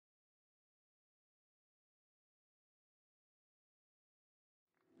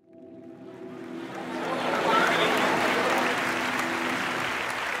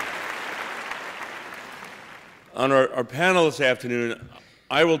On our panel this afternoon,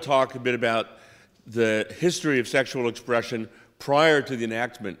 I will talk a bit about the history of sexual expression prior to the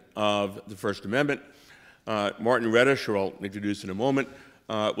enactment of the First Amendment. Martin Redish, who I'll introduce in a moment,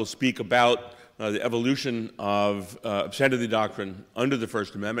 will speak about the evolution of obscenity doctrine under the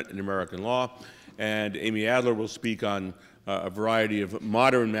First Amendment in American law, and Amy Adler will speak on a variety of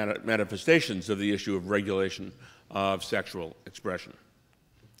modern manifestations of the issue of regulation of sexual expression.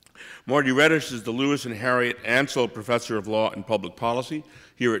 Marty Redish is the Lewis and Harriet Ansel Professor of Law and Public Policy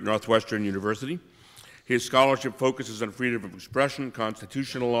here at Northwestern University. His scholarship focuses on freedom of expression,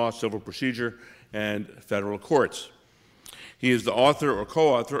 constitutional law, civil procedure, and federal courts. He is the author or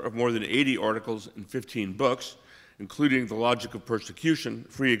co-author of more than 80 articles and 15 books, including The Logic of Persecution,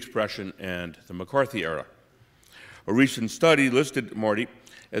 Free Expression, and the McCarthy Era. A recent study listed Marty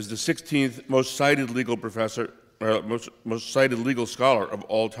as the 16th most cited legal professor most cited legal scholar of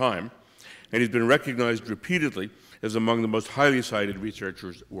all time, and he's been recognized repeatedly as among the most highly cited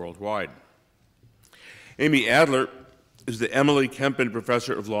researchers worldwide. Amy Adler is the Emily Kempin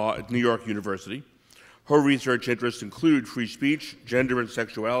Professor of Law at New York University. Her research interests include free speech, gender and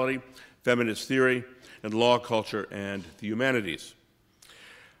sexuality, feminist theory, and law, culture, and the humanities.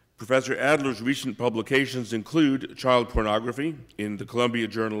 Professor Adler's recent publications include Child Pornography in the Columbia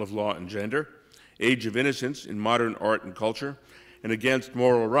Journal of Law and Gender, Age of Innocence in Modern Art and Culture, and Against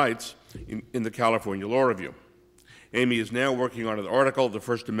Moral Rights in the California Law Review. Amy is now working on an article, The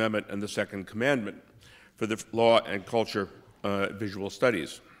First Amendment and the Second Commandment, for the Law and Culture Visual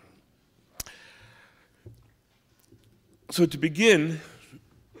Studies. So to begin,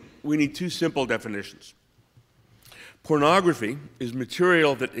 we need two simple definitions. Pornography is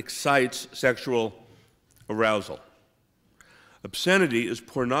material that excites sexual arousal. Obscenity is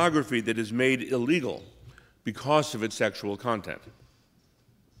pornography that is made illegal because of its sexual content.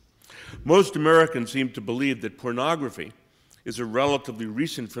 Most Americans seem to believe that pornography is a relatively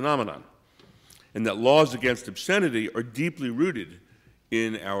recent phenomenon and that laws against obscenity are deeply rooted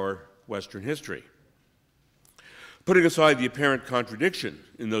in our Western history. Putting aside the apparent contradiction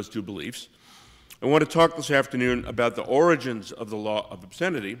in those two beliefs, I want to talk this afternoon about the origins of the law of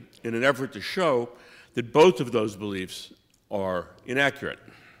obscenity in an effort to show that both of those beliefs are inaccurate.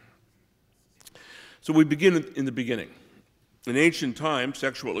 So we begin in the beginning. In ancient times,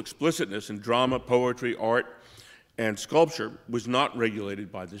 sexual explicitness in drama, poetry, art, and sculpture was not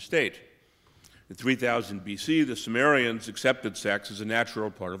regulated by the state. In 3000 BC, the Sumerians accepted sex as a natural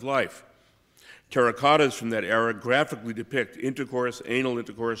part of life. Terracottas from that era graphically depict intercourse, anal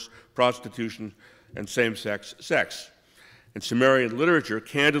intercourse, prostitution, and same-sex sex. And Sumerian literature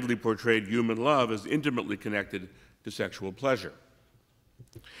candidly portrayed human love as intimately connected to sexual pleasure.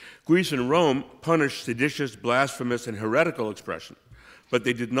 Greece and Rome punished seditious, blasphemous, and heretical expression, but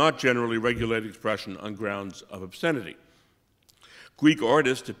they did not generally regulate expression on grounds of obscenity. Greek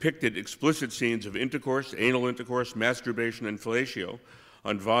artists depicted explicit scenes of intercourse, anal intercourse, masturbation, and fellatio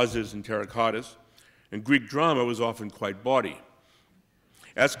on vases and terracottas, and Greek drama was often quite bawdy.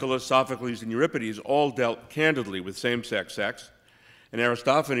 Aeschylus, Sophocles, and Euripides all dealt candidly with same-sex sex, and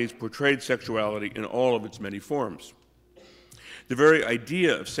Aristophanes portrayed sexuality in all of its many forms. The very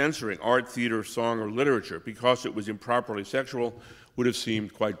idea of censoring art, theater, song, or literature because it was improperly sexual would have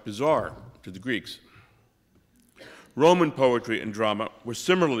seemed quite bizarre to the Greeks. Roman poetry and drama were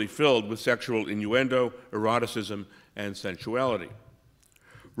similarly filled with sexual innuendo, eroticism, and sensuality.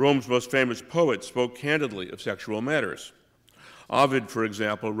 Rome's most famous poets spoke candidly of sexual matters. Ovid, for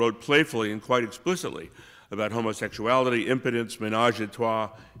example, wrote playfully and quite explicitly about homosexuality, impotence, ménage à trois,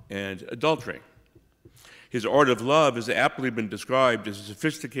 and adultery. His Art of Love has aptly been described as a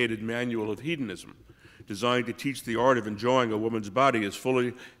sophisticated manual of hedonism, designed to teach the art of enjoying a woman's body as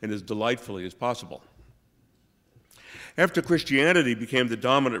fully and as delightfully as possible. After Christianity became the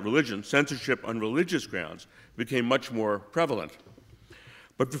dominant religion, censorship on religious grounds became much more prevalent.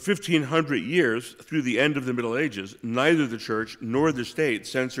 But for 1,500 years, through the end of the Middle Ages, neither the church nor the state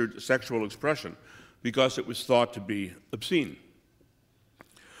censored sexual expression because it was thought to be obscene.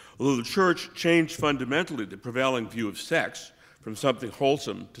 Although the church changed fundamentally the prevailing view of sex from something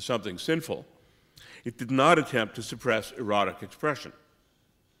wholesome to something sinful, it did not attempt to suppress erotic expression.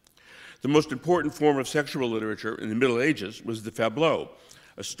 The most important form of sexual literature in the Middle Ages was the fabliau,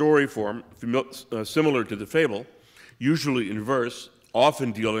 a story form similar to the fable, usually in verse,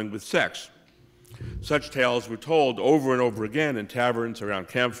 often dealing with sex. Such tales were told over and over again in taverns, around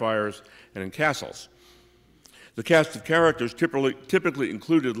campfires, and in castles. The cast of characters typically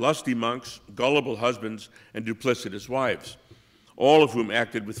included lusty monks, gullible husbands, and duplicitous wives, all of whom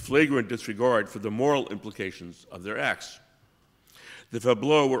acted with flagrant disregard for the moral implications of their acts. The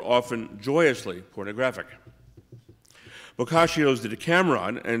fabliaux were often joyously pornographic. Boccaccio's The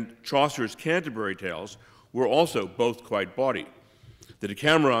Decameron and Chaucer's Canterbury Tales were also both quite bawdy. The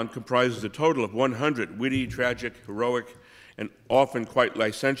Decameron comprises a total of 100 witty, tragic, heroic, and often quite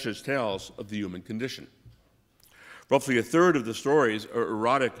licentious tales of the human condition. Roughly a third of the stories are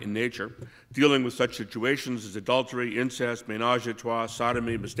erotic in nature, dealing with such situations as adultery, incest, ménage à trois,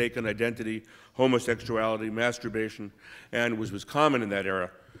 sodomy, mistaken identity, homosexuality, masturbation, and, which was common in that era,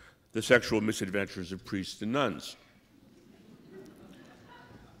 the sexual misadventures of priests and nuns.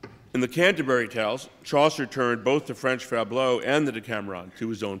 In the Canterbury Tales, Chaucer turned both the French Fableau and the Decameron to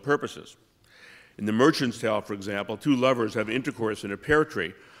his own purposes. In the Merchant's Tale, for example, two lovers have intercourse in a pear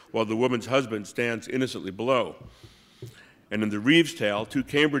tree while the woman's husband stands innocently below. And in the Reeves Tale, two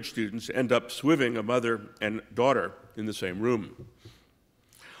Cambridge students end up swiving a mother and daughter in the same room.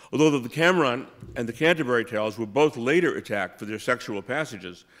 Although the Decameron and the Canterbury Tales were both later attacked for their sexual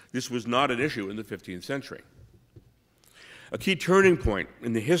passages, this was not an issue in the 15th century. A key turning point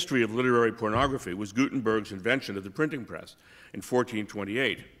in the history of literary pornography was Gutenberg's invention of the printing press in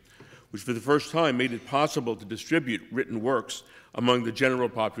 1428, which for the first time made it possible to distribute written works among the general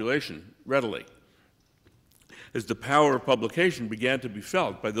population readily. As the power of publication began to be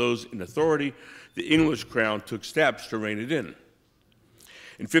felt by those in authority, the English crown took steps to rein it in.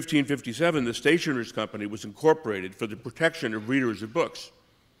 In 1557, the Stationers' Company was incorporated for the protection of readers of books.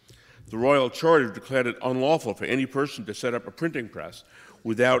 The Royal Charter declared it unlawful for any person to set up a printing press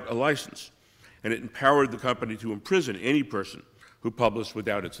without a license, and it empowered the company to imprison any person who published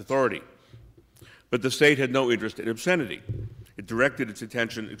without its authority. But the state had no interest in obscenity. It directed its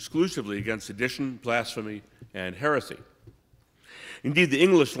attention exclusively against sedition, blasphemy, and heresy. Indeed, the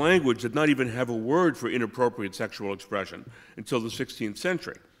English language did not even have a word for inappropriate sexual expression until the 16th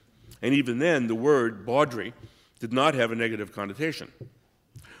century. And even then, the word bawdry did not have a negative connotation.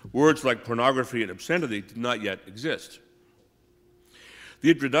 Words like pornography and obscenity did not yet exist.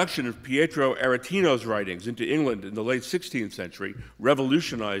 The introduction of Pietro Aretino's writings into England in the late 16th century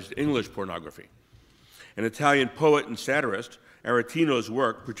revolutionized English pornography. An Italian poet and satirist, Aretino's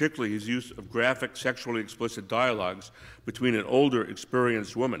work, particularly his use of graphic, sexually explicit dialogues between an older,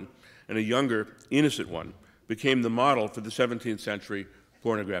 experienced woman and a younger, innocent one, became the model for the 17th century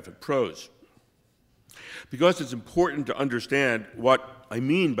pornographic prose. Because it's important to understand what I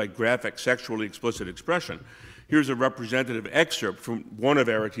mean by graphic, sexually explicit expression, here's a representative excerpt from one of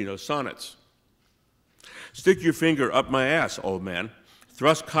Aretino's sonnets. "Stick your finger up my ass, old man.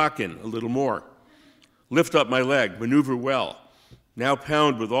 Thrust cock in a little more. Lift up my leg, maneuver well. Now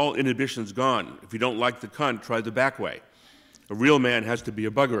pound with all inhibitions gone. If you don't like the cunt, try the back way. A real man has to be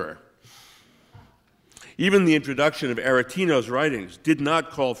a buggerer." Even the introduction of Aretino's writings did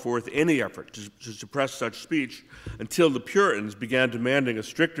not call forth any effort to suppress such speech until the Puritans began demanding a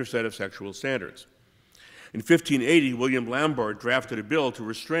stricter set of sexual standards. In 1580, William Lambarde drafted a bill to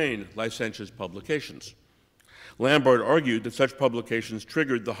restrain licentious publications. Lambarde argued that such publications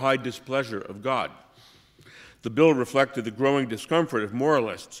triggered the high displeasure of God. The bill reflected the growing discomfort of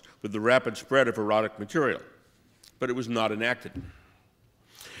moralists with the rapid spread of erotic material, but it was not enacted.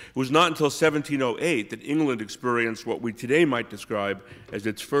 It was not until 1708 that England experienced what we today might describe as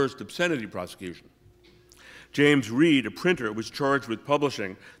its first obscenity prosecution. James Reed, a printer, was charged with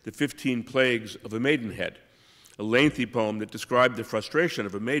publishing The 15 Plagues of a Maidenhead, a lengthy poem that described the frustration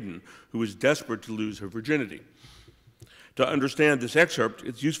of a maiden who was desperate to lose her virginity. To understand this excerpt,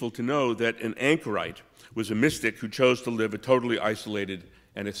 it's useful to know that an anchorite was a mystic who chose to live a totally isolated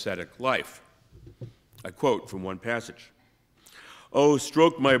and ascetic life. I quote from one passage. "Oh,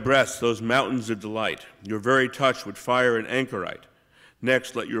 stroke my breast, those mountains of delight. Your very touch would fire an anchorite.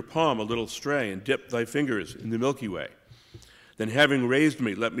 Next, let your palm a little stray and dip thy fingers in the Milky Way. Then, having raised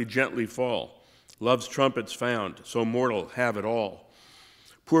me, let me gently fall. Love's trumpets found, so mortal have it all.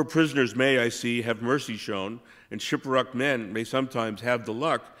 Poor prisoners may, I see, have mercy shown, and shipwrecked men may sometimes have the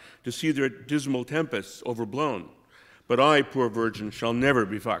luck to see their dismal tempests overblown. But I, poor virgin, shall never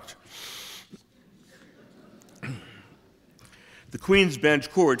be fucked." The Queen's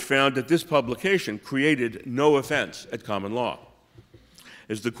Bench Court found that this publication created no offense at common law.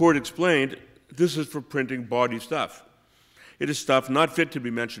 As the court explained, this is for printing bawdy stuff. It is stuff not fit to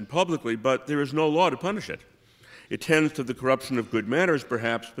be mentioned publicly, but there is no law to punish it. It tends to the corruption of good manners,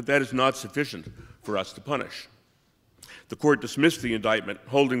 perhaps, but that is not sufficient for us to punish. The court dismissed the indictment,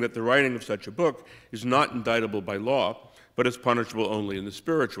 holding that the writing of such a book is not indictable by law, but is punishable only in the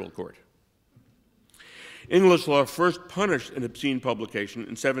spiritual court. English law first punished an obscene publication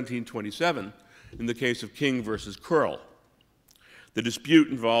in 1727 in the case of King versus Curll. The dispute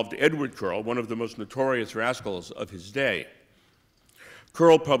involved Edward Curll, one of the most notorious rascals of his day.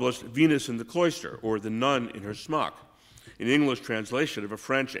 Curll published Venus in the Cloister, or The Nun in Her Smock, an English translation of a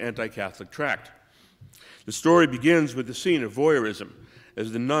French anti-Catholic tract. The story begins with the scene of voyeurism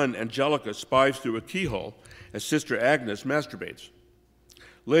as the nun Angelica spies through a keyhole as Sister Agnes masturbates.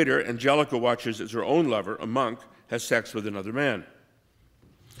 Later, Angelica watches as her own lover, a monk, has sex with another man.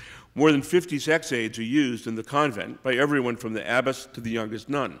 More than 50 sex aids are used in the convent by everyone from the abbess to the youngest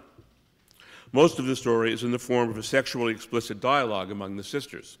nun. Most of the story is in the form of a sexually explicit dialogue among the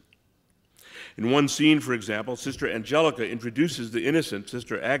sisters. In one scene, for example, Sister Angelica introduces the innocent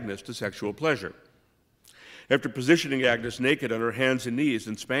Sister Agnes to sexual pleasure. After positioning Agnes naked on her hands and knees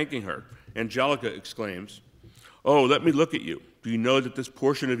and spanking her, Angelica exclaims, "Oh, let me look at you. Do you know that this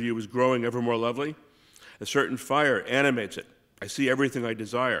portion of you is growing ever more lovely? A certain fire animates it. I see everything I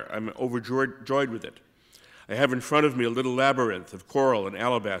desire. I'm overjoyed with it. I have in front of me a little labyrinth of coral and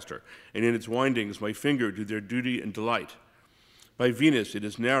alabaster, and in its windings my fingers do their duty and delight. By Venus it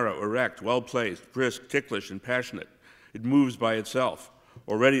is narrow, erect, well-placed, brisk, ticklish, and passionate. It moves by itself.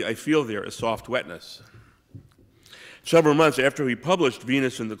 Already I feel there a soft wetness." Several months after he published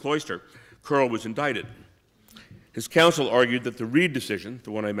Venus in the Cloister, Curl was indicted. His counsel argued that the Reed decision,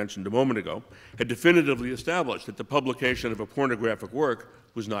 the one I mentioned a moment ago, had definitively established that the publication of a pornographic work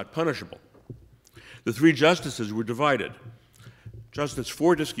was not punishable. The three justices were divided. Justice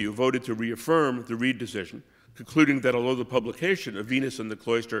Fortescue voted to reaffirm the Reed decision, concluding that although the publication of Venus in the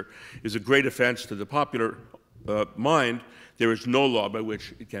Cloister is a great offense to the popular mind, there is no law by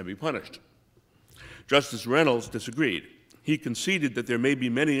which it can be punished. Justice Reynolds disagreed. He conceded that there may be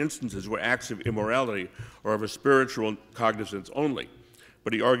many instances where acts of immorality are of a spiritual cognizance only,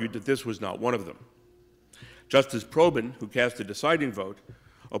 but he argued that this was not one of them. Justice Probyn, who cast the deciding vote,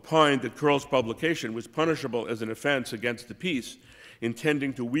 opined that Curl's publication was punishable as an offense against the peace,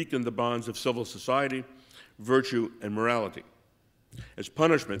 intending to weaken the bonds of civil society, virtue, and morality. As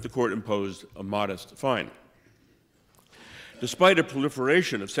punishment, the court imposed a modest fine. Despite a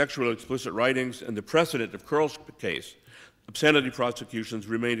proliferation of sexually explicit writings and the precedent of Curl's case, obscenity prosecutions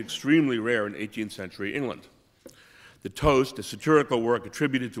remained extremely rare in 18th century England. The Toast, a satirical work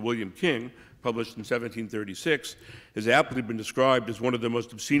attributed to William King, published in 1736, has aptly been described as one of the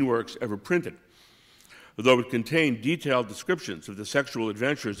most obscene works ever printed. Although it contained detailed descriptions of the sexual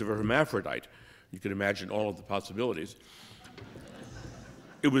adventures of a hermaphrodite, you can imagine all of the possibilities,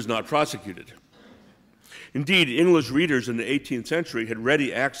 it was not prosecuted. Indeed, English readers in the 18th century had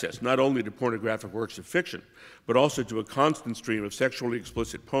ready access not only to pornographic works of fiction, but also to a constant stream of sexually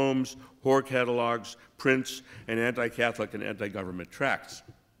explicit poems, whore catalogs, prints, and anti-Catholic and anti-government tracts.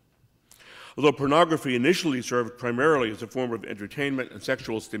 Although pornography initially served primarily as a form of entertainment and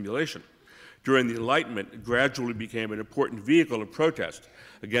sexual stimulation, during the Enlightenment it gradually became an important vehicle of protest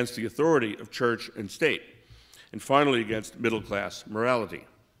against the authority of church and state, and finally against middle-class morality.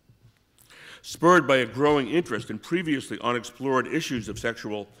 Spurred by a growing interest in previously unexplored issues of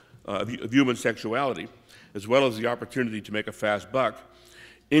human sexuality, as well as the opportunity to make a fast buck,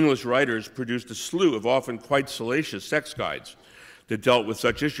 English writers produced a slew of often quite salacious sex guides that dealt with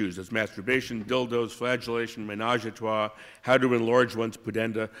such issues as masturbation, dildos, flagellation, ménage à trois, how to enlarge one's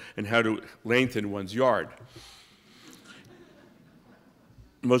pudenda, and how to lengthen one's yard,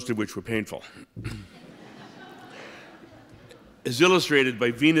 most of which were painful. As illustrated by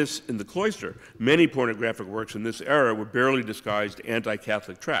Venus in the Cloister, many pornographic works in this era were barely disguised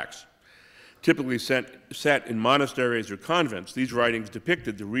anti-Catholic tracts. Typically set in monasteries or convents, these writings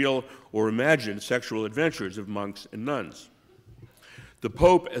depicted the real or imagined sexual adventures of monks and nuns. The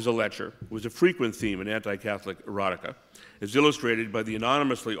Pope as a lecher was a frequent theme in anti-Catholic erotica, as illustrated by the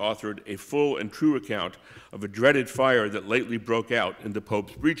anonymously authored A Full and True Account of a Dreaded Fire That Lately Broke Out in the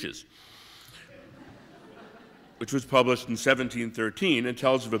Pope's Breeches, which was published in 1713 and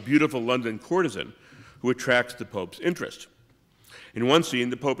tells of a beautiful London courtesan who attracts the Pope's interest. In one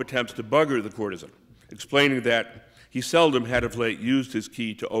scene, the Pope attempts to bugger the courtesan, explaining that he seldom had of late used his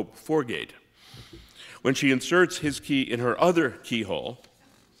key to ope foregate. When she inserts his key in her other keyhole,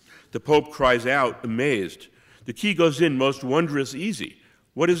 the Pope cries out, amazed, "The key goes in most wondrous easy.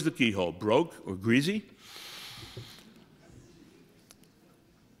 What is the keyhole, broke or greasy?"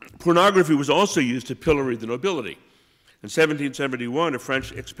 Pornography was also used to pillory the nobility. In 1771, a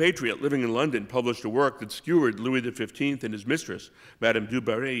French expatriate living in London published a work that skewered Louis XV and his mistress, Madame du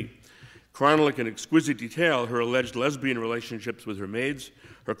Barry, chronicling in exquisite detail her alleged lesbian relationships with her maids,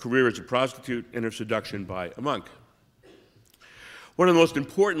 her career as a prostitute, and her seduction by a monk. One of the most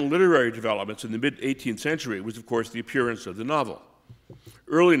important literary developments in the mid-18th century was, of course, the appearance of the novel.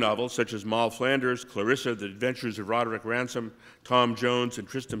 Early novels such as Moll Flanders, Clarissa, The Adventures of Roderick Ransom, Tom Jones, and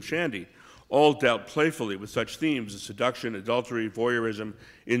Tristram Shandy all dealt playfully with such themes as seduction, adultery, voyeurism,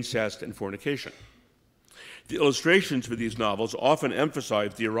 incest, and fornication. The illustrations for these novels often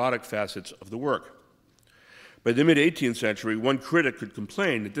emphasized the erotic facets of the work. By the mid-18th century, one critic could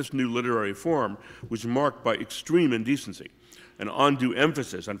complain that this new literary form was marked by extreme indecency, an undue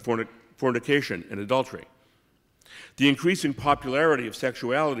emphasis on fornication and adultery. The increasing popularity of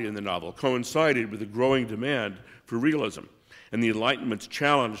sexuality in the novel coincided with a growing demand for realism and the Enlightenment's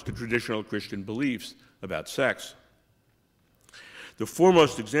challenge to traditional Christian beliefs about sex. The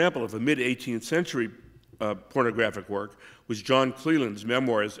foremost example of a mid-18th century pornographic work was John Cleland's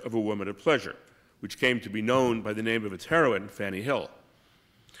Memoirs of a Woman of Pleasure, which came to be known by the name of its heroine, Fanny Hill.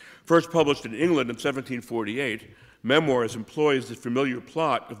 First published in England in 1748, Memoirs employs the familiar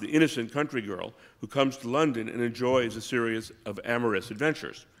plot of the innocent country girl who comes to London and enjoys a series of amorous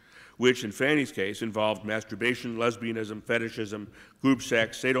adventures, which in Fanny's case involved masturbation, lesbianism, fetishism, group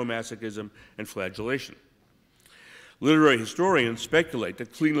sex, sadomasochism, and flagellation. Literary historians speculate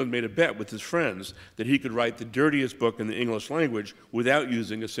that Cleland made a bet with his friends that he could write the dirtiest book in the English language without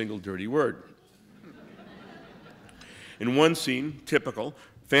using a single dirty word. In one scene, typical,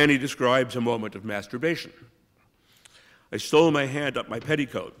 Fanny describes a moment of masturbation. I stole my hand up my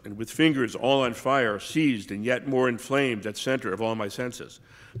petticoat, and with fingers all on fire, seized and yet more inflamed that center of all my senses.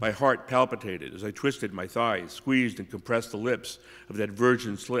 My heart palpitated as I twisted my thighs, squeezed and compressed the lips of that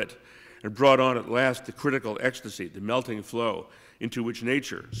virgin slit, and brought on at last the critical ecstasy, the melting flow, into which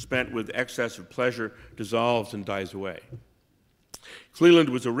nature, spent with excess of pleasure, dissolves and dies away. Cleland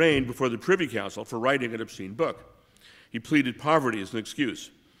was arraigned before the Privy Council for writing an obscene book. He pleaded poverty as an excuse.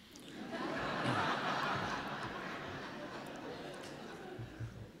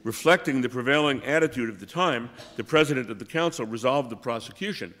 Reflecting the prevailing attitude of the time, the president of the council resolved the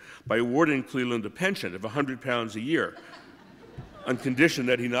prosecution by awarding Cleland a pension of £100 a year on condition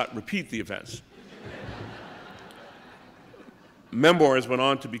that he not repeat the offense. Memoirs went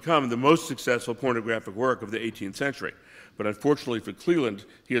on to become the most successful pornographic work of the 18th century, but unfortunately for Cleland,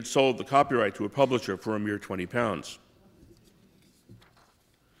 he had sold the copyright to a publisher for a mere £20.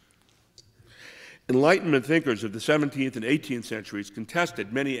 Enlightenment thinkers of the 17th and 18th centuries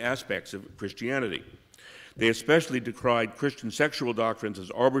contested many aspects of Christianity. They especially decried Christian sexual doctrines as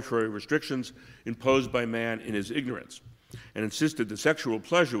arbitrary restrictions imposed by man in his ignorance, and insisted that sexual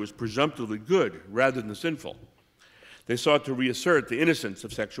pleasure was presumptively good rather than sinful. They sought to reassert the innocence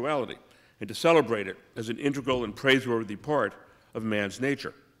of sexuality and to celebrate it as an integral and praiseworthy part of man's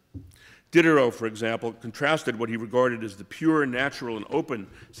nature. Diderot, for example, contrasted what he regarded as the pure, natural, and open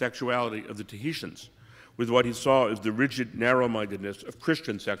sexuality of the Tahitians with what he saw as the rigid narrow-mindedness of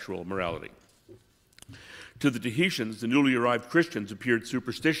Christian sexual morality. To the Tahitians, the newly arrived Christians appeared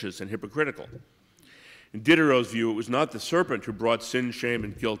superstitious and hypocritical. In Diderot's view, it was not the serpent who brought sin, shame,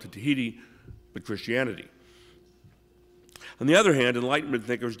 and guilt to Tahiti, but Christianity. On the other hand, Enlightenment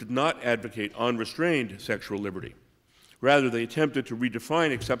thinkers did not advocate unrestrained sexual liberty. Rather, they attempted to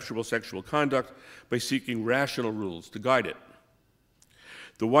redefine acceptable sexual conduct by seeking rational rules to guide it.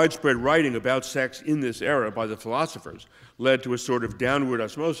 The widespread writing about sex in this era by the philosophers led to a sort of downward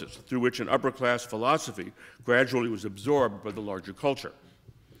osmosis through which an upper-class philosophy gradually was absorbed by the larger culture.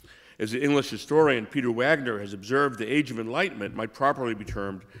 As the English historian Peter Wagner has observed, the Age of Enlightenment might properly be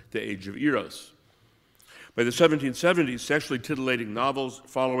termed the Age of Eros. By the 1770s, sexually titillating novels,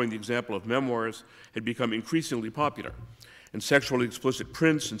 following the example of memoirs, had become increasingly popular, and sexually explicit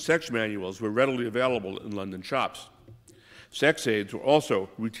prints and sex manuals were readily available in London shops. Sex aids were also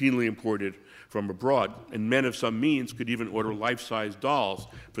routinely imported from abroad, and men of some means could even order life-size dolls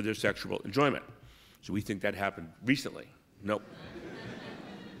for their sexual enjoyment. So we think that happened recently. Nope.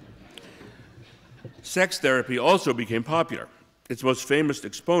 Sex therapy also became popular. Its most famous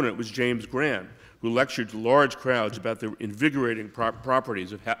exponent was James Graham, who lectured to large crowds about the invigorating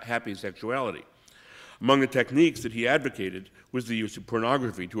properties of happy sexuality. Among the techniques that he advocated was the use of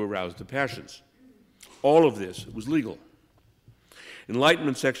pornography to arouse the passions. All of this was legal.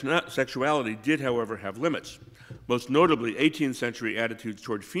 Enlightenment sexuality did, however, have limits. Most notably, 18th century attitudes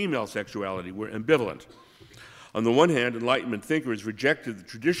toward female sexuality were ambivalent. On the one hand, Enlightenment thinkers rejected the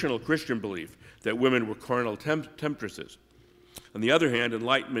traditional Christian belief that women were carnal temptresses. On the other hand,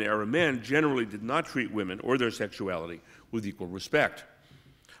 Enlightenment-era men generally did not treat women or their sexuality with equal respect.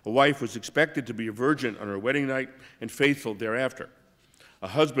 A wife was expected to be a virgin on her wedding night and faithful thereafter. A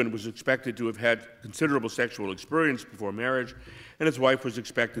husband was expected to have had considerable sexual experience before marriage, and his wife was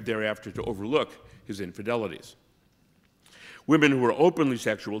expected thereafter to overlook his infidelities. Women who were openly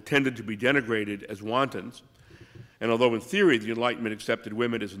sexual tended to be denigrated as wantons, and although in theory the Enlightenment accepted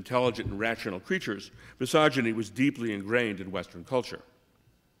women as intelligent and rational creatures, misogyny was deeply ingrained in Western culture.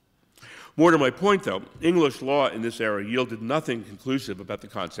 More to my point, though, English law in this era yielded nothing conclusive about the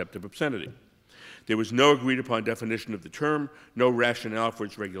concept of obscenity. There was no agreed-upon definition of the term, no rationale for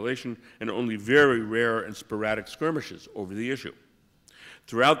its regulation, and only very rare and sporadic skirmishes over the issue.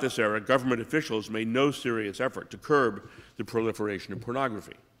 Throughout this era, government officials made no serious effort to curb the proliferation of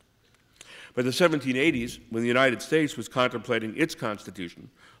pornography. By the 1780s, when the United States was contemplating its constitution,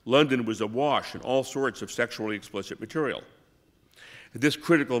 London was awash in all sorts of sexually explicit material. At this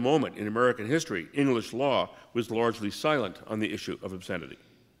critical moment in American history, English law was largely silent on the issue of obscenity,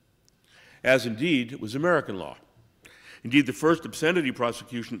 as indeed was American law. Indeed, the first obscenity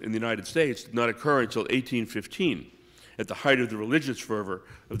prosecution in the United States did not occur until 1815, at the height of the religious fervor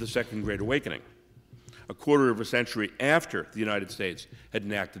of the Second Great Awakening, a quarter of a century after the United States had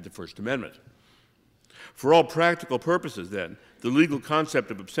enacted the First Amendment. For all practical purposes, then, the legal concept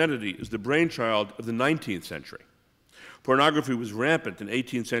of obscenity is the brainchild of the 19th century. Pornography was rampant in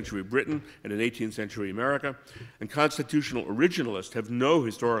 18th century Britain and in 18th century America, and constitutional originalists have no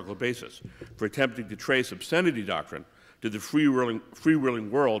historical basis for attempting to trace obscenity doctrine to the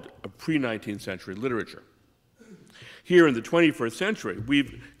free-wheeling world of pre-19th century literature. Here in the 21st century,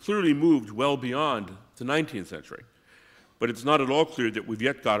 we've clearly moved well beyond the 19th century, but it's not at all clear that we've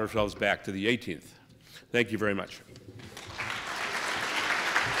yet got ourselves back to the 18th. Thank you very much.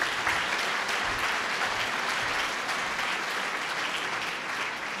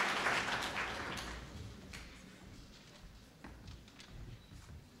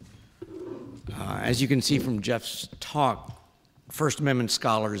 As you can see from Jeff's talk, First Amendment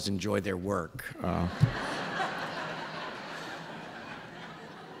scholars enjoy their work.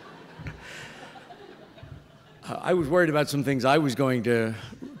 I was worried about some things I was going to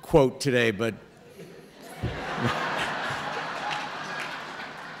quote today, but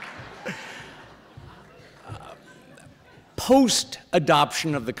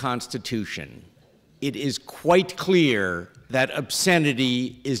post-adoption of the Constitution, it is quite clear that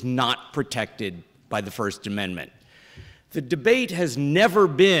obscenity is not protected by the First Amendment. The debate has never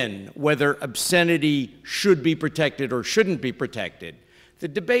been whether obscenity should be protected or shouldn't be protected. The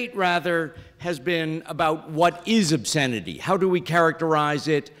debate, rather, has been about what is obscenity? How do we characterize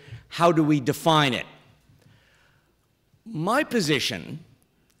it? How do we define it? My position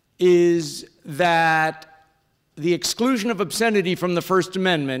is that the exclusion of obscenity from the First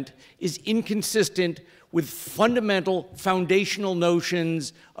Amendment is inconsistent with fundamental foundational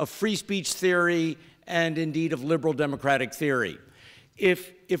notions of free speech theory and indeed of liberal democratic theory.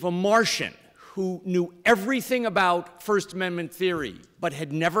 If a Martian who knew everything about First Amendment theory but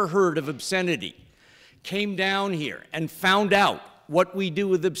had never heard of obscenity came down here and found out what we do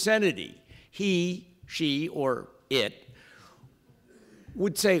with obscenity, he, she, or it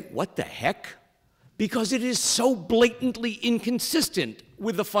would say, "What the heck?" Because it is so blatantly inconsistent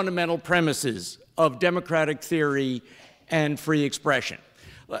with the fundamental premises of democratic theory and free expression.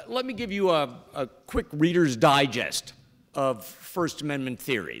 Let me give you a quick Reader's Digest of First Amendment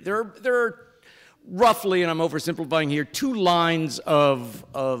theory. There are roughly, and I'm oversimplifying here, two lines of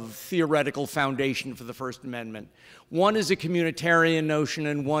theoretical foundation for the First Amendment. One is a communitarian notion,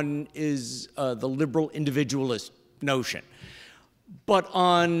 and one is the liberal individualist notion. But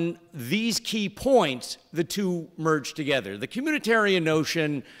on these key points, the two merge together. The communitarian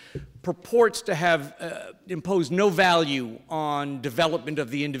notion purports to have imposed no value on development of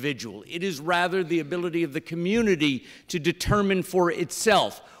the individual. It is rather the ability of the community to determine for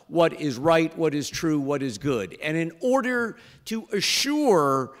itself what is right, what is true, what is good. And in order to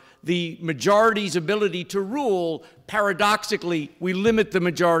assure the majority's ability to rule, paradoxically, we limit the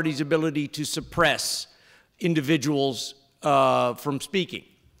majority's ability to suppress individuals from speaking.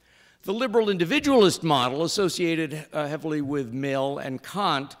 The liberal individualist model, associated heavily with Mill and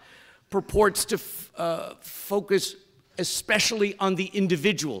Kant, purports to focus especially on the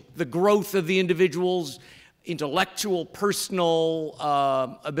individual, the growth of the individual's intellectual, personal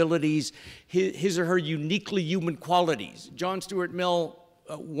abilities, his or her uniquely human qualities. John Stuart Mill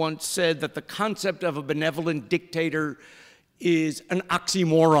once said that the concept of a benevolent dictator is an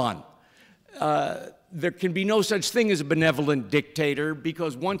oxymoron. There can be no such thing as a benevolent dictator,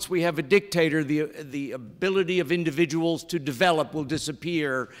 because once we have a dictator, the ability of individuals to develop will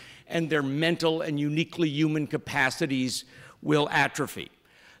disappear, and their mental and uniquely human capacities will atrophy.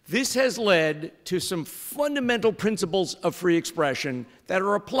 This has led to some fundamental principles of free expression that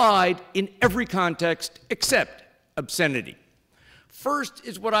are applied in every context except obscenity. First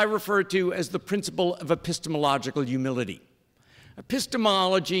is what I refer to as the principle of epistemological humility.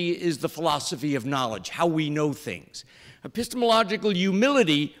 Epistemology is the philosophy of knowledge, how we know things. Epistemological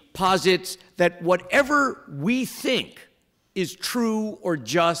humility posits that whatever we think is true or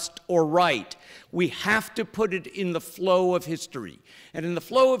just or right. We have to put it in the flow of history. And in the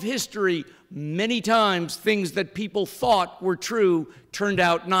flow of history, many times things that people thought were true turned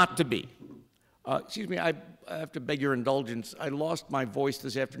out not to be. Excuse me, I have to beg your indulgence. I lost my voice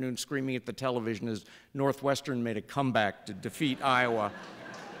this afternoon screaming at the television as Northwestern made a comeback to defeat Iowa.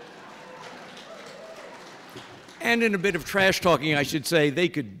 And in a bit of trash talking, I should say, they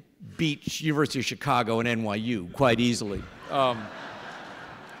could beat University of Chicago and NYU quite easily.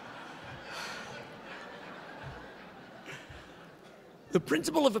 The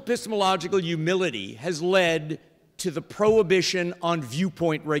principle of epistemological humility has led to the prohibition on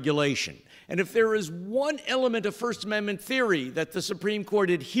viewpoint regulation. And if there is one element of First Amendment theory that the Supreme Court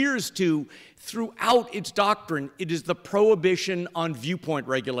adheres to throughout its doctrine, it is the prohibition on viewpoint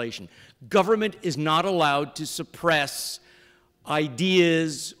regulation. Government is not allowed to suppress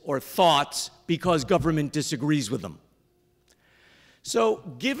ideas or thoughts because government disagrees with them. So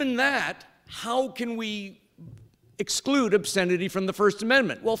given that, how can we exclude obscenity from the First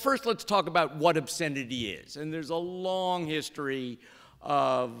Amendment? Well, first let's talk about what obscenity is. And there's a long history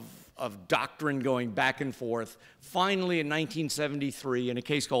of doctrine going back and forth. Finally, in 1973, in a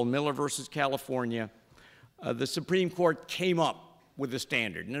case called Miller versus California, the Supreme Court came up with a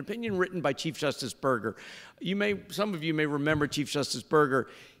standard, an opinion written by Chief Justice Burger. Some of you may remember Chief Justice Burger.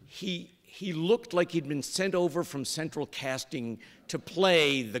 He looked like he'd been sent over from Central Casting to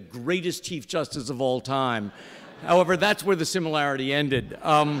play the greatest Chief Justice of all time. However, that's where the similarity ended.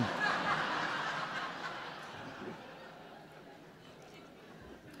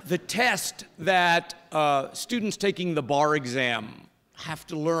 The test that students taking the bar exam have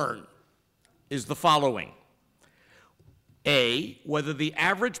to learn is the following. A, whether the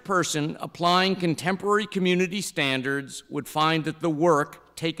average person applying contemporary community standards would find that the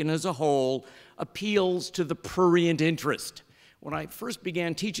work, taken as a whole, appeals to the prurient interest. When I first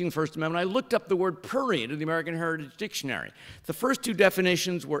began teaching the First Amendment, I looked up the word prurient in the American Heritage Dictionary. The first two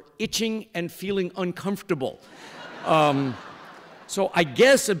definitions were itching and feeling uncomfortable. So I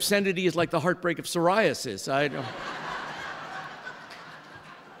guess obscenity is like the heartbreak of psoriasis. I don't.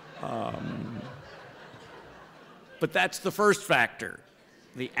 But that's the first factor.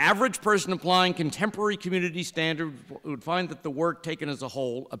 The average person applying contemporary community standards would find that the work taken as a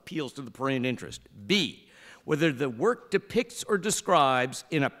whole appeals to the prurient interest. B, whether the work depicts or describes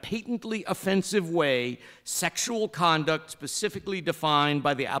in a patently offensive way sexual conduct specifically defined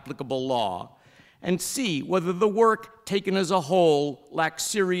by the applicable law. And C, whether the work taken as a whole lacks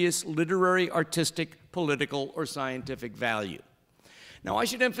serious literary, artistic, political, or scientific value. Now, I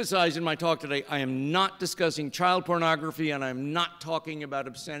should emphasize in my talk today, I am not discussing child pornography, and I'm not talking about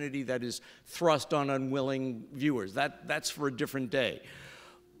obscenity that is thrust on unwilling viewers. That's for a different day.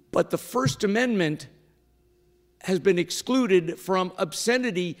 But the First Amendment has been excluded from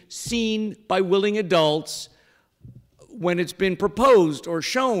obscenity seen by willing adults when it's been proposed or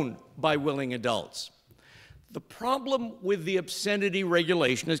shown by willing adults. The problem with the obscenity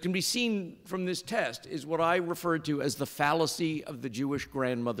regulation, as can be seen from this test, is what I refer to as the fallacy of the Jewish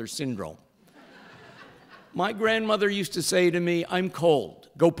grandmother syndrome. My grandmother used to say to me, "I'm cold,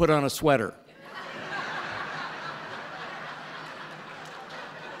 go put on a sweater."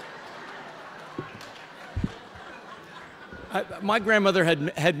 My grandmother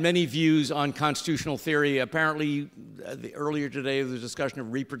had many views on constitutional theory. Apparently, earlier today, there was a discussion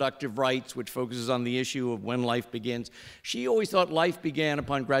of reproductive rights, which focuses on the issue of when life begins. She always thought life began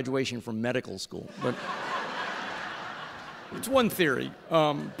upon graduation from medical school. But it's one theory,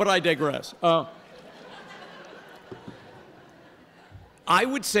 but I digress. I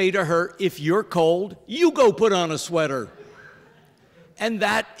would say to her, if you're cold, you go put on a sweater. And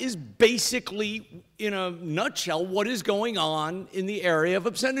that is basically, in a nutshell, what is going on in the area of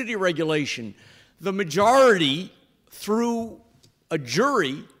obscenity regulation. The majority, through a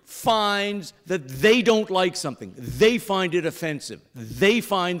jury, finds that they don't like something. They find it offensive. They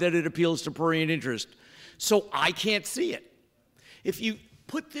find that it appeals to prurient interest. So I can't see it. If you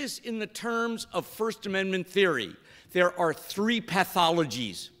put this in the terms of First Amendment theory, there are three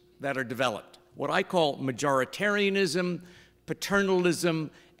pathologies that are developed. What I call majoritarianism,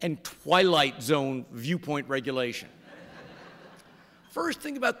 paternalism, and twilight zone viewpoint regulation. First,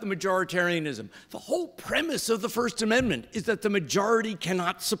 think about the majoritarianism. The whole premise of the First Amendment is that the majority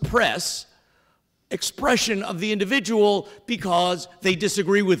cannot suppress expression of the individual because they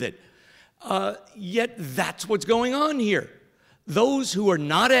disagree with it. Yet that's what's going on here. Those who are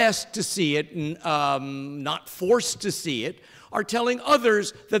not asked to see it, not forced to see it, are telling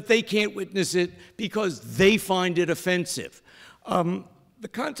others that they can't witness it because they find it offensive. The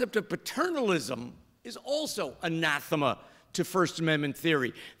concept of paternalism is also anathema to First Amendment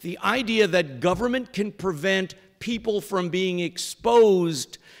theory. The idea that government can prevent people from being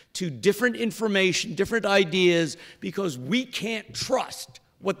exposed to different information, different ideas, because we can't trust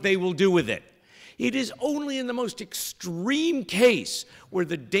what they will do with it. It is only in the most extreme case where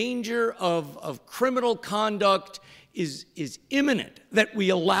the danger of criminal conduct is imminent that we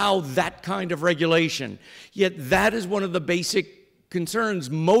allow that kind of regulation. Yet that is one of the basic concerns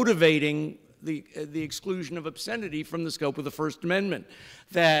motivating the exclusion of obscenity from the scope of the First Amendment,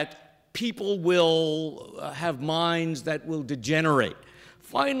 that people will have minds that will degenerate.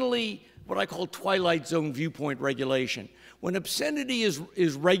 Finally, what I call Twilight Zone viewpoint regulation. When obscenity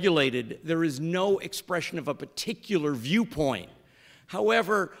is regulated, there is no expression of a particular viewpoint.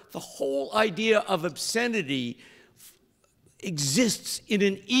 However, the whole idea of obscenity exists in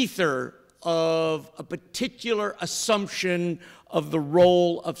an ether of a particular assumption of the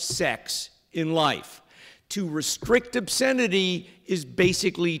role of sex in life. To restrict obscenity is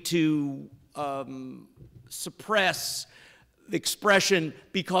basically to suppress the expression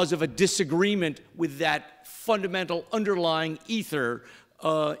because of a disagreement with that fundamental underlying ether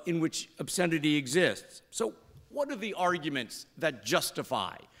in which obscenity exists. So what are the arguments that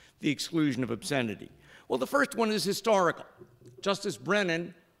justify the exclusion of obscenity? Well, the first one is historical. Justice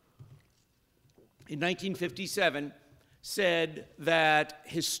Brennan, in 1957, said that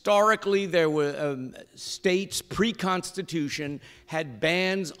historically there were states pre-Constitution had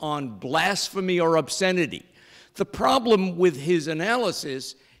bans on blasphemy or obscenity. The problem with his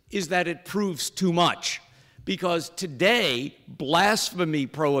analysis is that it proves too much, because today blasphemy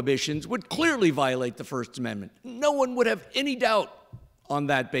prohibitions would clearly violate the First Amendment. No one would have any doubt on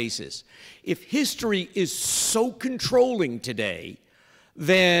that basis. If history is so controlling today,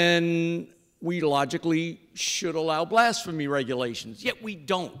 then we logically should allow blasphemy regulations, yet we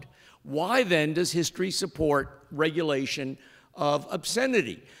don't. Why then does history support regulation of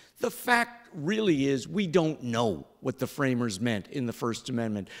obscenity? The fact really is we don't know what the framers meant in the First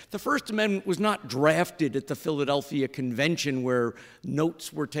Amendment. The First Amendment was not drafted at the Philadelphia Convention where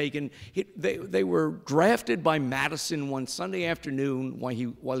notes were taken. They were drafted by Madison one Sunday afternoon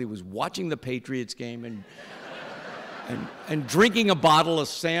while he was watching the Patriots game and drinking a bottle of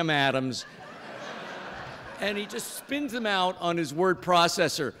Sam Adams. And he just spins them out on his word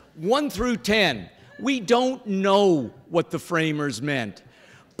processor, 1 through 10. We don't know what the framers meant,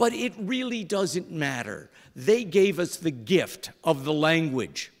 but it really doesn't matter. They gave us the gift of the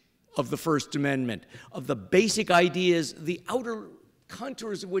language of the First Amendment, of the basic ideas, the outer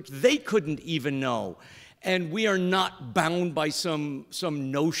contours of which they couldn't even know. And we are not bound by some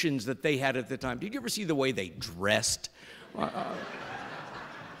notions that they had at the time. Did you ever see the way they dressed?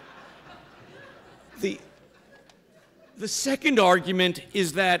 The second argument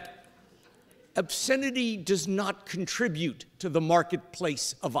is that obscenity does not contribute to the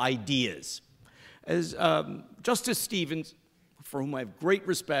marketplace of ideas. As Justice Stevens, for whom I have great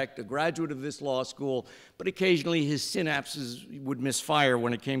respect, a graduate of this law school, but occasionally his synapses would misfire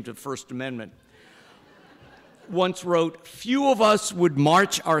when it came to the First Amendment, once wrote, "Few of us would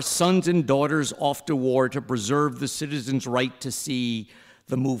march our sons and daughters off to war to preserve the citizen's right to see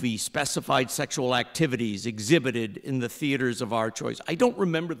the movie Specified Sexual Activities exhibited in the theaters of our choice." I don't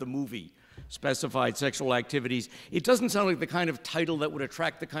remember the movie Specified Sexual Activities. It doesn't sound like the kind of title that would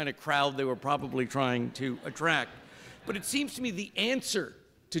attract the kind of crowd they were probably trying to attract. But it seems to me the answer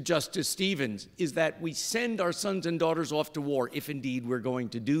to Justice Stevens is that we send our sons and daughters off to war, if indeed we're going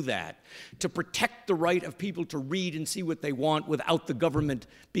to do that, to protect the right of people to read and see what they want without the government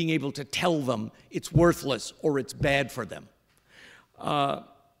being able to tell them it's worthless or it's bad for them.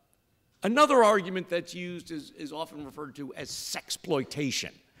 Another argument that's used is often referred to as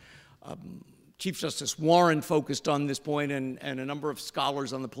sexploitation. Chief Justice Warren focused on this point, and a number of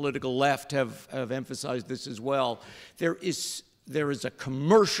scholars on the political left have emphasized this as well. There is a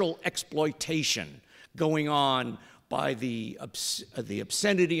commercial exploitation going on by the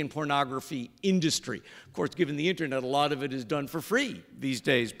obscenity and pornography industry. Of course, given the internet, a lot of it is done for free these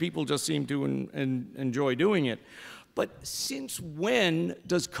days. People just seem to enjoy doing it. But since when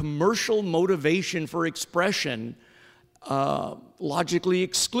does commercial motivation for expression logically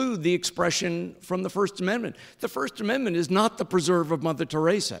exclude the expression from the First Amendment? The First Amendment is not the preserve of Mother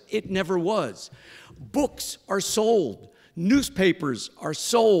Teresa. It never was. Books are sold. Newspapers are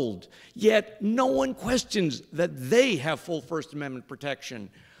sold. Yet no one questions that they have full First Amendment protection.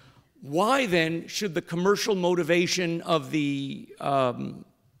 Why then should the commercial motivation of the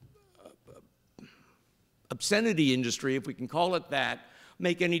obscenity industry, if we can call it that,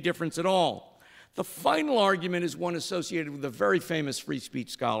 make any difference at all? The final argument is one associated with a very famous free speech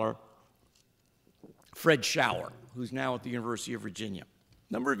scholar, Fred Schauer, who's now at the University of Virginia.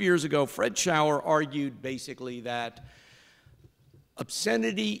 A number of years ago, Fred Schauer argued basically that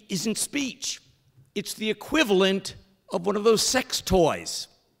obscenity isn't speech. It's the equivalent of one of those sex toys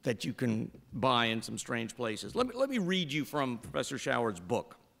that you can buy in some strange places. Let me read you from Professor Schauer's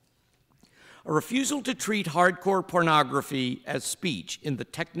book. A refusal to treat hardcore pornography as speech in the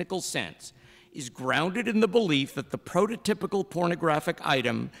technical sense is grounded in the belief that the prototypical pornographic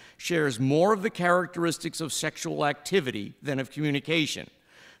item shares more of the characteristics of sexual activity than of communication.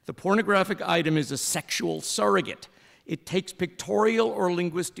 The pornographic item is a sexual surrogate. It takes pictorial or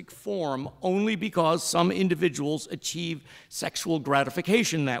linguistic form only because some individuals achieve sexual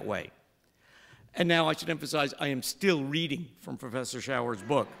gratification that way. And now I should emphasize, I am still reading from Professor Schauer's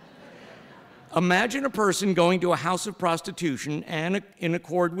book. Imagine a person going to a house of prostitution and, in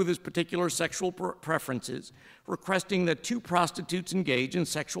accord with his particular sexual preferences, requesting that two prostitutes engage in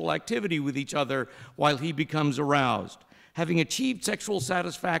sexual activity with each other while he becomes aroused. Having achieved sexual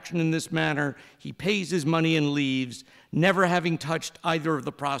satisfaction in this manner, he pays his money and leaves, never having touched either of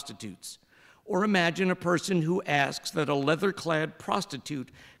the prostitutes. Or imagine a person who asks that a leather-clad prostitute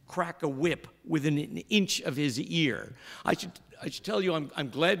crack a whip within an inch of his ear. I should tell you, I'm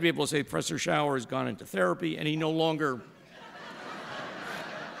glad to be able to say Professor Schauer has gone into therapy, and he no longer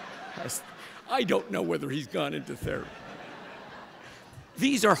I don't know whether he's gone into therapy.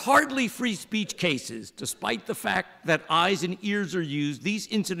 These are hardly free speech cases. Despite the fact that eyes and ears are used, these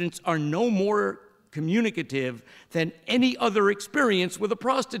incidents are no more communicative than any other experience with a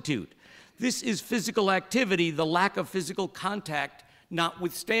prostitute. This is physical activity, the lack of physical contact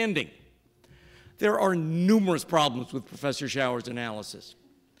notwithstanding. There are numerous problems with Professor Schauer's analysis.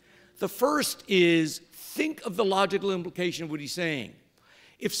 The first is, think of the logical implication of what he's saying.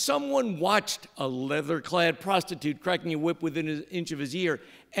 If someone watched a leather-clad prostitute cracking a whip within an inch of his ear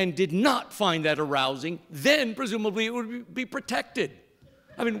and did not find that arousing, then presumably it would be protected.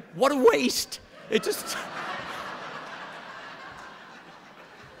 I mean, what a waste. It just...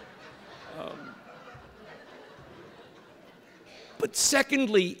 But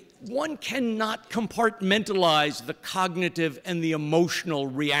secondly, one cannot compartmentalize the cognitive and the emotional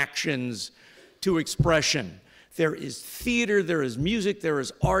reactions to expression. There is theater, there is music, there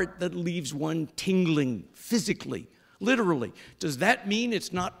is art that leaves one tingling physically, literally. Does that mean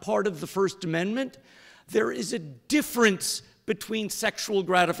it's not part of the First Amendment? There is a difference between sexual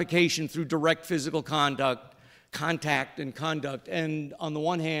gratification through direct physical contact and conduct, and on the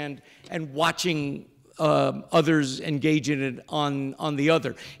one hand, and watching others engage in it on the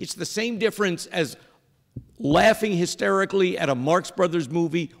other. It's the same difference as laughing hysterically at a Marx Brothers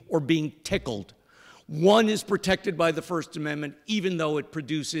movie or being tickled. One is protected by the First Amendment, even though it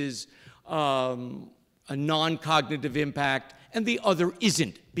produces a non-cognitive impact, and the other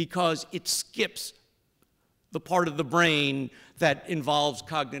isn't, because it skips the part of the brain that involves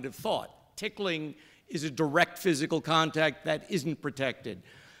cognitive thought. Tickling is a direct physical contact that isn't protected.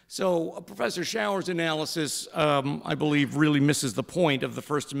 So Professor Schauer's analysis, I believe, really misses the point of the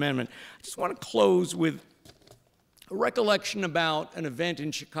First Amendment. I just want to close with a recollection about an event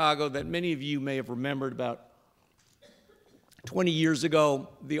in Chicago that many of you may have remembered. About 20 years ago,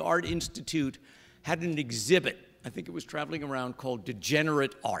 the Art Institute had an exhibit, I think it was traveling around, called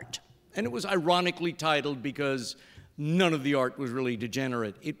Degenerate Art. And it was ironically titled because none of the art was really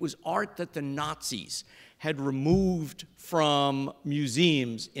degenerate. It was art that the Nazis had removed from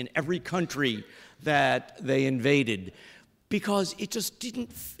museums in every country that they invaded because it just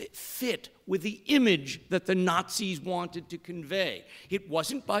didn't fit with the image that the Nazis wanted to convey. It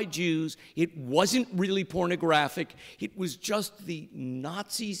wasn't by Jews, it wasn't really pornographic, it was just the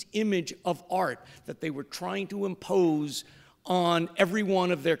Nazis' image of art that they were trying to impose on every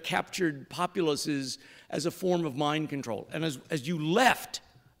one of their captured populaces as a form of mind control. And as you left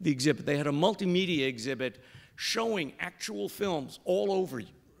the exhibit, they had a multimedia exhibit showing actual films all over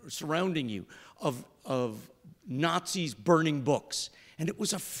you, surrounding you, of Nazis burning books. And it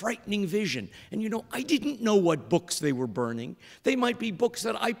was a frightening vision. And you know, I didn't know what books they were burning. They might be books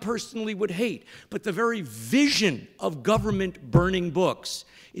that I personally would hate. But the very vision of government burning books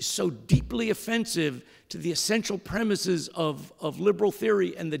is so deeply offensive to the essential premises of liberal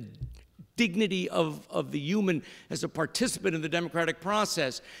theory and the dignity of the human as a participant in the democratic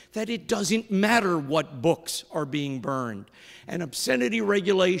process, that it doesn't matter what books are being burned. And obscenity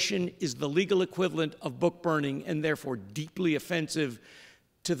regulation is the legal equivalent of book burning and therefore deeply offensive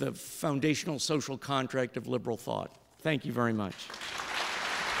to the foundational social contract of liberal thought. Thank you very much.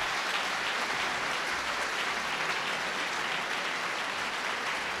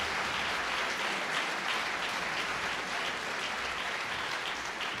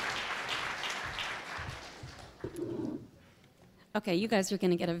 Okay, you guys are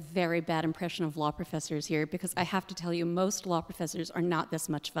going to get a very bad impression of law professors here, because I have to tell you, most law professors are not this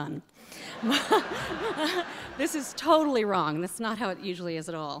much fun. This is totally wrong. That's not how it usually is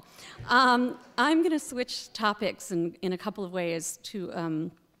at all. I'm going to switch topics in a couple of ways to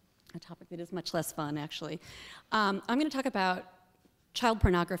a topic that is much less fun, actually. I'm going to talk about child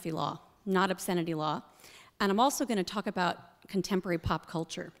pornography law, not obscenity law, and I'm also going to talk about contemporary pop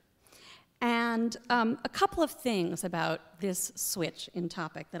culture. And a couple of things about this switch in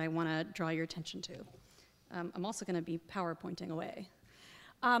topic that I want to draw your attention to. I'm also going to be PowerPointing away.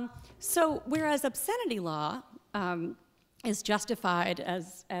 So whereas obscenity law is justified,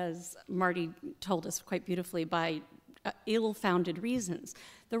 as Marty told us quite beautifully, by ill-founded reasons,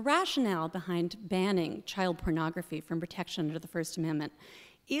 the rationale behind banning child pornography from protection under the First Amendment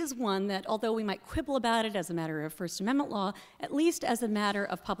is one that, although we might quibble about it as a matter of First Amendment law, at least as a matter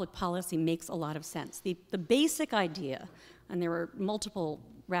of public policy makes a lot of sense. The basic idea, and there were multiple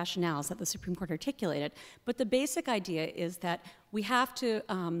rationales that the Supreme Court articulated, but the basic idea is that we have to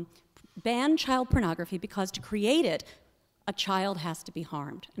ban child pornography because to create it, a child has to be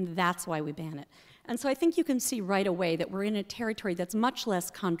harmed, and that's why we ban it. And so I think you can see right away that we're in a territory that's much less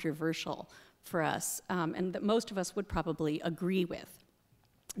controversial for us, and that most of us would probably agree with.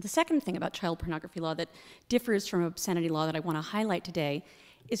 The second thing about child pornography law that differs from obscenity law that I want to highlight today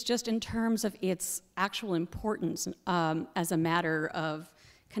is just in terms of its actual importance as a matter of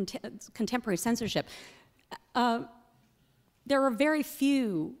contemporary censorship. There are very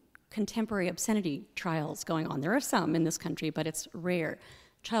few contemporary obscenity trials going on. There are some in this country, but it's rare.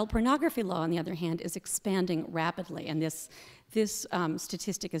 Child pornography law, on the other hand, is expanding rapidly, and this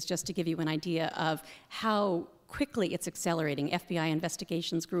statistic is just to give you an idea of how quickly it's accelerating. FBI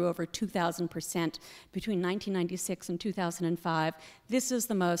investigations grew over 2,000% between 1996 and 2005. This is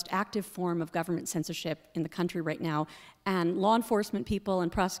the most active form of government censorship in the country right now, and law enforcement people and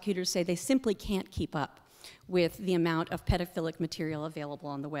prosecutors say they simply can't keep up with the amount of pedophilic material available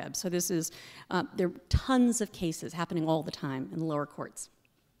on the web. So this is, there are tons of cases happening all the time in the lower courts.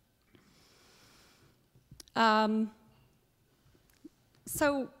 So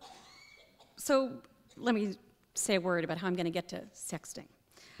let me say a word about how I'm going to get to sexting.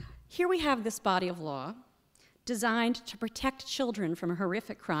 Here we have this body of law designed to protect children from a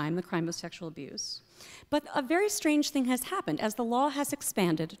horrific crime, the crime of sexual abuse. But a very strange thing has happened. As the law has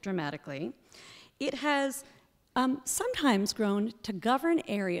expanded dramatically, it has sometimes grown to govern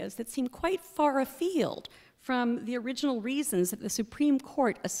areas that seem quite far afield from the original reasons that the Supreme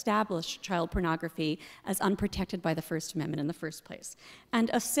Court established child pornography as unprotected by the First Amendment in the first place.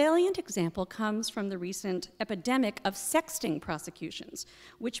 And a salient example comes from the recent epidemic of sexting prosecutions,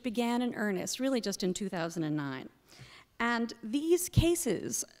 which began in earnest really just in 2009. And these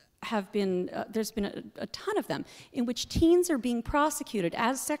cases have been, there's been a ton of them, in which teens are being prosecuted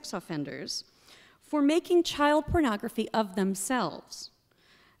as sex offenders for making child pornography of themselves.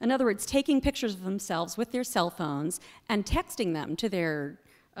 In other words, taking pictures of themselves with their cell phones and texting them to their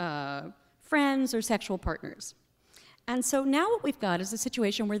friends or sexual partners. And so now what we've got is a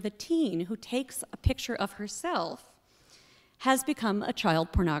situation where the teen who takes a picture of herself has become a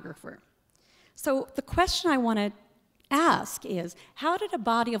child pornographer. So the question I want to ask is, how did a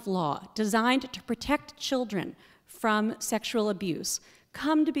body of law designed to protect children from sexual abuse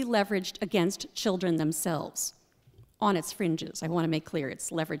come to be leveraged against children themselves? On its fringes. I want to make clear it's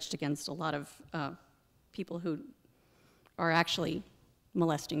leveraged against a lot of people who are actually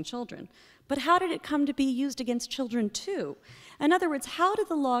molesting children. But how did it come to be used against children too? In other words, how did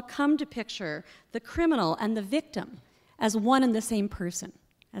the law come to picture the criminal and the victim as one and the same person,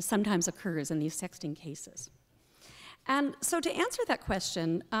 as sometimes occurs in these sexting cases? And so to answer that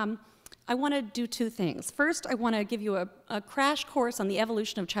question, I want to do two things. First, I want to give you a crash course on the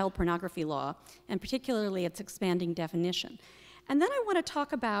evolution of child pornography law, and particularly its expanding definition. And then I want to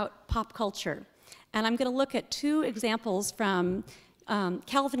talk about pop culture. And I'm going to look at two examples from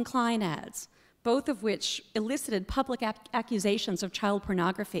Calvin Klein ads, both of which elicited public accusations of child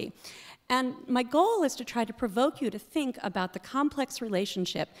pornography. And my goal is to try to provoke you to think about the complex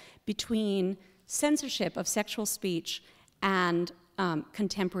relationship between censorship of sexual speech and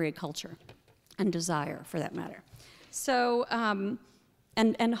contemporary culture and desire, for that matter. So,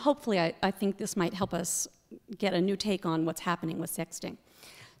 and hopefully I think this might help us get a new take on what's happening with sexting.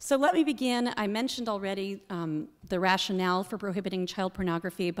 So let me begin. I mentioned already the rationale for prohibiting child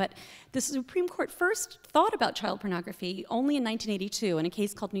pornography, but the Supreme Court first thought about child pornography only in 1982 in a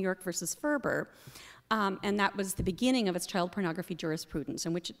case called New York versus Ferber, and that was the beginning of its child pornography jurisprudence,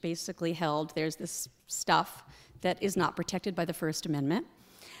 in which it basically held there's this stuff that is not protected by the First Amendment.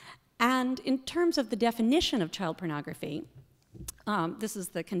 And in terms of the definition of child pornography, This is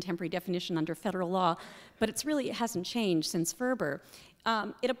the contemporary definition under federal law, but it hasn't changed since Ferber.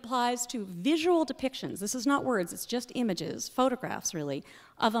 It applies to visual depictions. This is not words, it's just images, photographs really,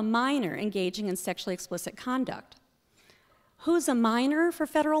 of a minor engaging in sexually explicit conduct. Who's a minor for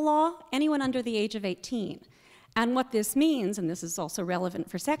federal law? Anyone under the age of 18. And what this means, and this is also relevant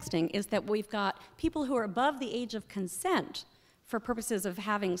for sexting, is that we've got people who are above the age of consent for purposes of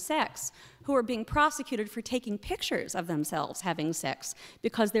having sex, who are being prosecuted for taking pictures of themselves having sex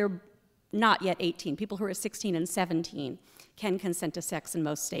because they're not yet 18. People who are 16 and 17 can consent to sex in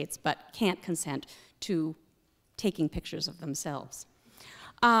most states, but can't consent to taking pictures of themselves.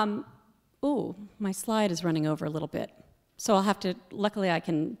 Ooh, my slide is running over a little bit. So I'll have to, luckily I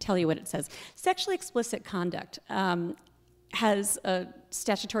can tell you what it says. Sexually explicit conduct has a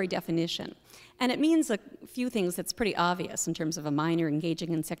statutory definition. And it means a few things that's pretty obvious in terms of a minor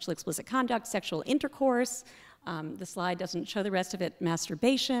engaging in sexually explicit conduct, sexual intercourse. The slide doesn't show the rest of it,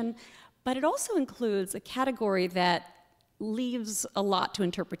 masturbation. But it also includes a category that leaves a lot to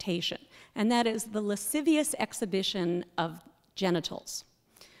interpretation, and that is the lascivious exhibition of genitals.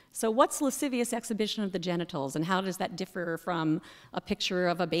 So what's lascivious exhibition of the genitals, and how does that differ from a picture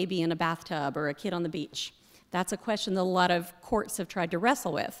of a baby in a bathtub or a kid on the beach? That's a question that a lot of courts have tried to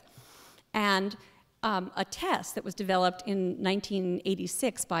wrestle with. And a test that was developed in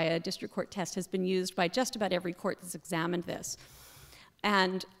 1986 by a district court test has been used by just about every court that's examined this,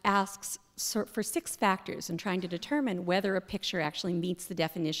 and asks for 6 factors in trying to determine whether a picture actually meets the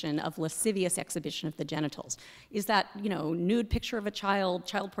definition of lascivious exhibition of the genitals. Is that, nude picture of a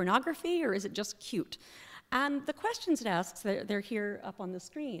child pornography, or is it just cute? And the questions it asks, they're here up on the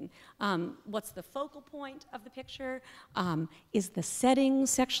screen. What's the focal point of the picture? Is the setting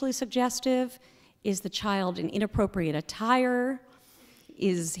sexually suggestive? Is the child in inappropriate attire?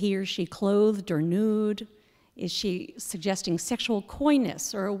 Is he or she clothed or nude? Is she suggesting sexual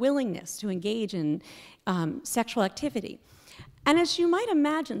coyness or a willingness to engage in sexual activity? And as you might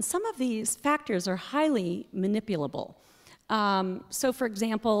imagine, some of these factors are highly manipulable. So for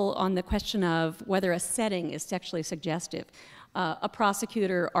example, on the question of whether a setting is sexually suggestive, a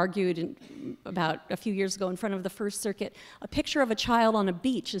prosecutor argued about a few years ago in front of the First Circuit, a picture of a child on a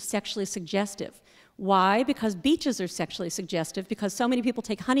beach is sexually suggestive. Why? Because beaches are sexually suggestive because so many people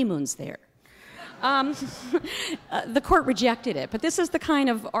take honeymoons there. The court rejected it, but this is the kind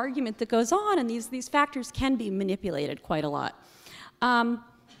of argument that goes on, and these factors can be manipulated quite a lot.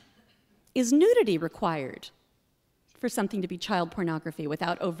 Is nudity required for something to be child pornography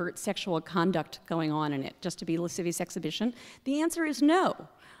without overt sexual conduct going on in it, just to be lascivious exhibition? The answer is no.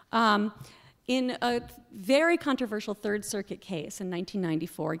 In a very controversial Third Circuit case in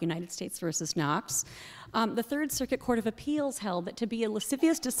 1994, United States versus Knox, the Third Circuit Court of Appeals held that to be a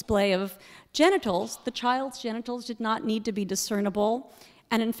lascivious display of genitals, the child's genitals did not need to be discernible,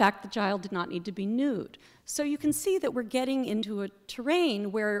 and in fact, the child did not need to be nude. So you can see that we're getting into a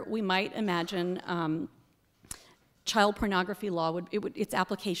terrain where we might imagine child pornography law, its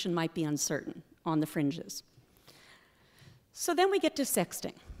application might be uncertain on the fringes. So then we get to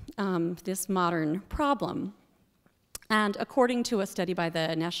sexting. This modern problem. And according to a study by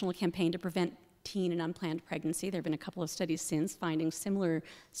the National Campaign to Prevent Teen and Unplanned Pregnancy, there have been a couple of studies since finding similar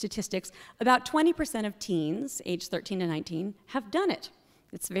statistics, about 20% of teens aged 13 to 19 have done it.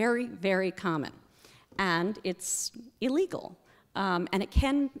 It's very, very common. And it's illegal. And it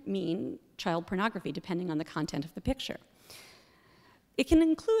can mean child pornography depending on the content of the picture. It can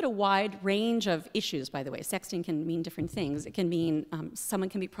include a wide range of issues, by the way. Sexting can mean different things. It can mean someone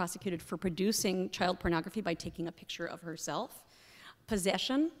can be prosecuted for producing child pornography by taking a picture of herself,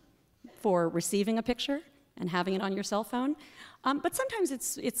 possession for receiving a picture and having it on your cell phone. But sometimes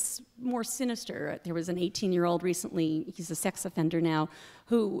it's more sinister. There was an 18-year-old recently, he's a sex offender now,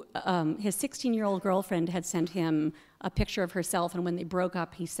 who his 16-year-old girlfriend had sent him a picture of herself, and when they broke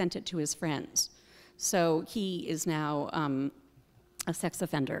up, he sent it to his friends. So he is now a sex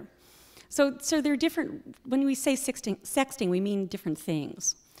offender. So they're different. When we say sexting, we mean different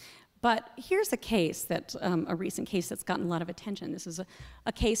things. But here's a case that, a recent case that's gotten a lot of attention. This is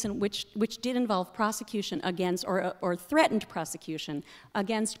a case in which did involve prosecution against, or threatened prosecution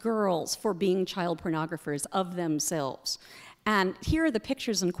against girls for being child pornographers of themselves. And here are the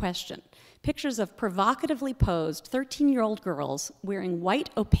pictures in question. Pictures of provocatively posed 13-year-old girls wearing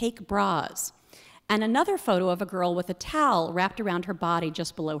white opaque bras, and another photo of a girl with a towel wrapped around her body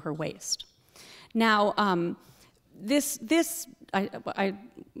just below her waist. Now,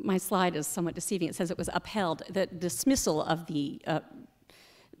 my slide is somewhat deceiving. It says it was upheld, the dismissal of the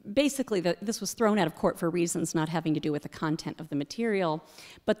basically, this was thrown out of court for reasons not having to do with the content of the material,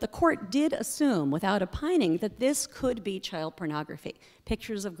 but the court did assume, without opining, that this could be child pornography,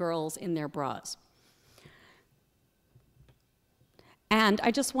 pictures of girls in their bras. And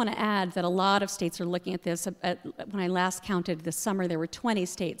I just want to add that a lot of states are looking at this. When I last counted this summer, there were 20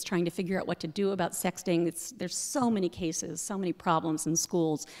 states trying to figure out what to do about sexting. There's so many cases, so many problems in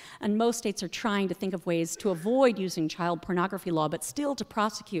schools, and most states are trying to think of ways to avoid using child pornography law, but still to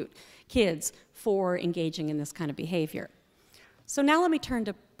prosecute kids for engaging in this kind of behavior. So now let me turn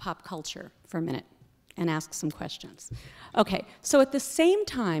to pop culture for a minute and ask some questions. Okay, so at the same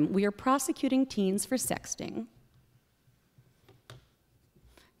time we are prosecuting teens for sexting,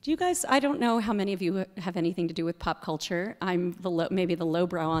 do you guys, I don't know how many of you have anything to do with pop culture. I'm maybe the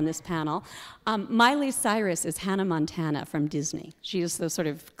lowbrow on this panel. Miley Cyrus is Hannah Montana from Disney. She is the sort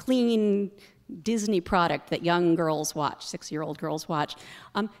of clean Disney product that young girls watch, 6-year-old girls watch.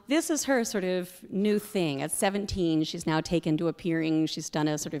 This is her sort of new thing. At 17, she's now taken to appearing. She's done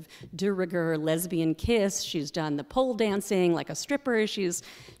a sort of de rigueur lesbian kiss. She's done the pole dancing like a stripper. She's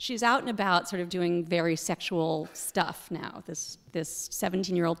out and about sort of doing very sexual stuff now, this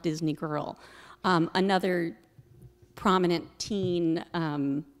 17-year-old Disney girl. Another prominent teen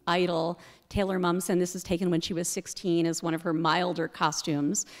idol, Taylor Momsen, this is taken when she was 16 as one of her milder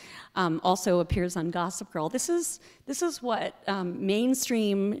costumes, also appears on Gossip Girl. This is what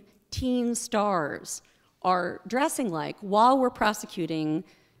mainstream teen stars are dressing like while we're prosecuting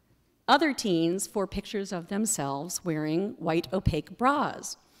other teens for pictures of themselves wearing white opaque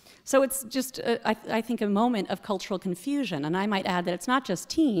bras. So it's just, I think, a moment of cultural confusion. And I might add that it's not just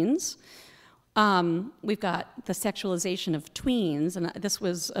teens. We've got the sexualization of tweens, and this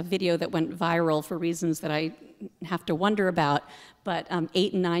was a video that went viral for reasons that I have to wonder about, but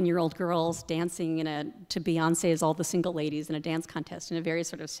 8- and 9-year-old girls dancing to Beyonce's All the Single Ladies in a dance contest in a very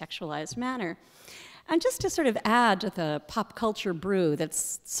sort of sexualized manner. And just to sort of add to the pop culture brew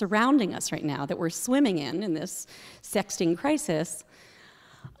that's surrounding us right now, that we're swimming in this sexting crisis,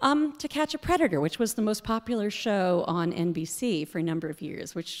 To Catch a Predator, which was the most popular show on NBC for a number of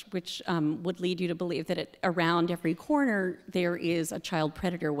years, which would lead you to believe that around every corner there is a child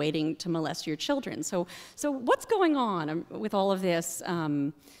predator waiting to molest your children. So what's going on with all of this,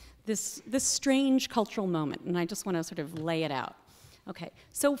 this strange cultural moment? And I just want to sort of lay it out. Okay,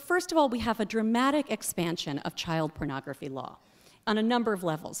 so first of all, we have a dramatic expansion of child pornography law on a number of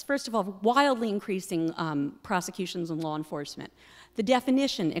levels. First of all, wildly increasing prosecutions and law enforcement. The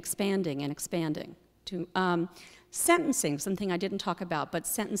definition expanding and expanding. To sentencing, something I didn't talk about, but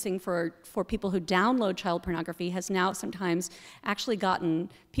sentencing for people who download child pornography has now sometimes actually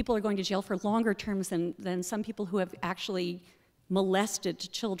people are going to jail for longer terms than some people who have actually molested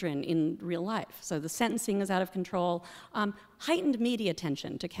children in real life. So the sentencing is out of control. Heightened media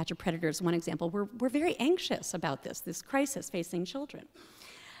attention, To Catch a Predator is one example. We're very anxious about this crisis facing children.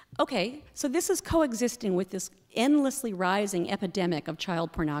 Okay, so this is coexisting with this endlessly rising epidemic of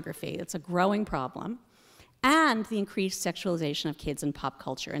child pornography. It's a growing problem, and the increased sexualization of kids in pop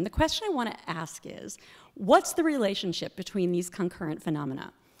culture. And the question I want to ask is, what's the relationship between these concurrent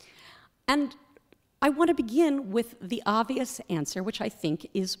phenomena? And I want to begin with the obvious answer, which I think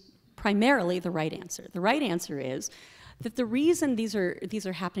is primarily the right answer. The right answer is that the reason these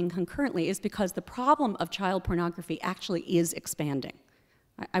are happening concurrently is because the problem of child pornography actually is expanding.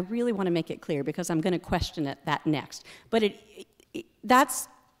 I really want to make it clear because I'm going to question that next. But that's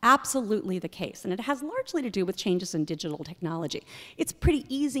absolutely the case, and it has largely to do with changes in digital technology. It's pretty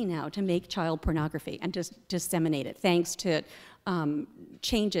easy now to make child pornography and just disseminate it, thanks to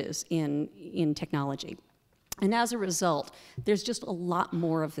changes in technology. And as a result, there's just a lot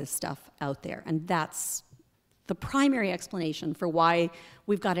more of this stuff out there, and that's the primary explanation for why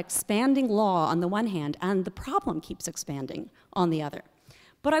we've got expanding law on the one hand, and the problem keeps expanding on the other.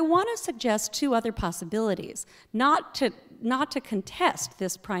 But I want to suggest two other possibilities, not to contest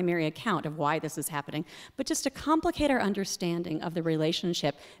this primary account of why this is happening, but just to complicate our understanding of the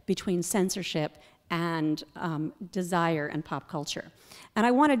relationship between censorship and desire and pop culture. And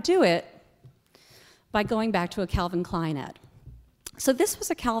I want to do it by going back to a Calvin Klein ad. So this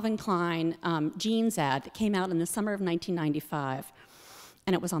was a Calvin Klein jeans ad that came out in the summer of 1995.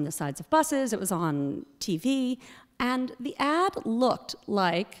 And it was on the sides of buses, it was on TV, and the ad looked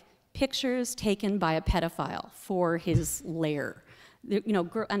like pictures taken by a pedophile for his lair.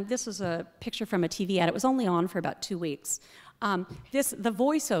 And this was a picture from a TV ad. It was only on for about 2 weeks. The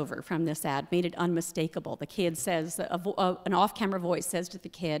voiceover from this ad made it unmistakable. The kid says, an off-camera voice says to the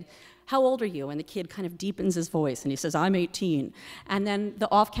kid, "How old are you?" And the kid kind of deepens his voice, and he says, "I'm 18." And then the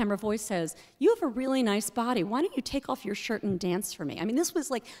off-camera voice says, "You have a really nice body. Why don't you take off your shirt and dance for me?" I mean, this was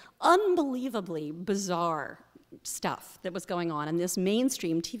like unbelievably bizarre stuff that was going on in this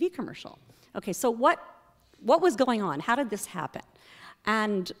mainstream TV commercial. Okay, so what was going on? How did this happen?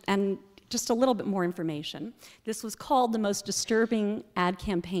 And just a little bit more information. This was called the most disturbing ad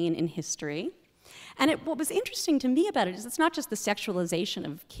campaign in history. And what was interesting to me about it is it's not just the sexualization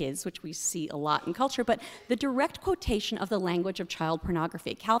of kids, which we see a lot in culture, but the direct quotation of the language of child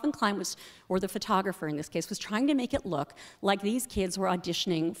pornography. Calvin Klein was, or the photographer in this case, was trying to make it look like these kids were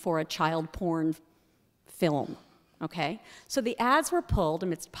auditioning for a child porn film, okay? So the ads were pulled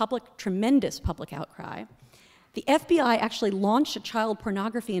amidst tremendous public outcry. The FBI actually launched a child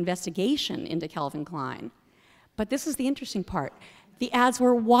pornography investigation into Calvin Klein. But this is the interesting part. The ads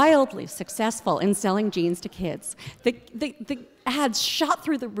were wildly successful in selling jeans to kids. The ads shot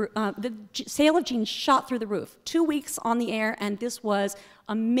through the roof, the sale of jeans shot through the roof. 2 weeks on the air, and this was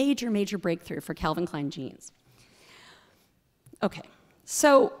a major, major breakthrough for Calvin Klein jeans. Okay,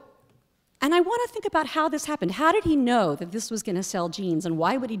 so, and I want to think about how this happened. How did he know that this was going to sell jeans, and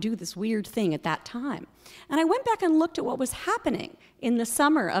why would he do this weird thing at that time? And I went back and looked at what was happening in the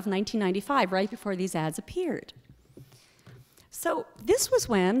summer of 1995, right before these ads appeared. So this was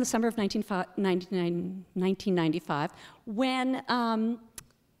when, the summer of 1995, when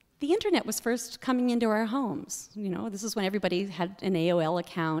the internet was first coming into our homes. You know, this is when everybody had an AOL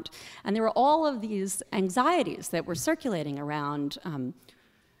account, and there were all of these anxieties that were circulating around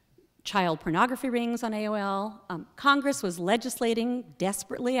child pornography rings on AOL. Congress was legislating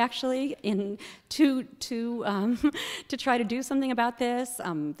desperately, actually, to try to do something about this.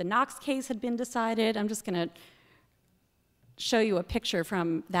 The Knox case had been decided. I'm just going to show you a picture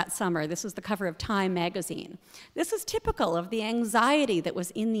from that summer. This is the cover of Time magazine. This is typical of the anxiety that was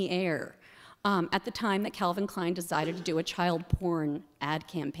in the air at the time that Calvin Klein decided to do a child porn ad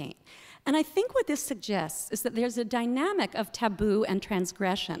campaign. And I think what this suggests is that there's a dynamic of taboo and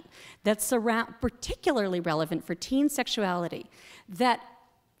transgression that's particularly relevant for teen sexuality that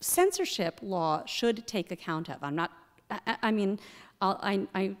censorship law should take account of.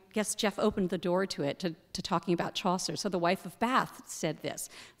 I guess Jeff opened the door to it, to talking about Chaucer. So the wife of Bath said this: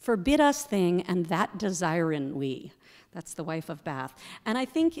 "Forbid us thing, and that desiren we." That's the wife of Bath. And I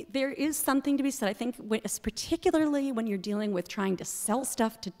think there is something to be said. I think particularly when you're dealing with trying to sell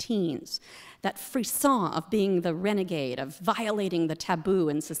stuff to teens, that frisson of being the renegade, of violating the taboo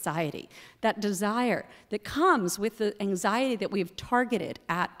in society, that desire that comes with the anxiety that we've targeted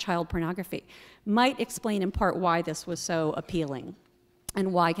at child pornography, might explain in part why this was so appealing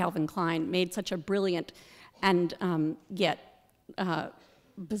and why Calvin Klein made such a brilliant and yet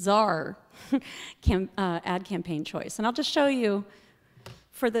bizarre ad campaign choice. And I'll just show you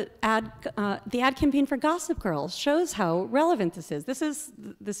for the ad campaign for Gossip Girl shows how relevant this is. This is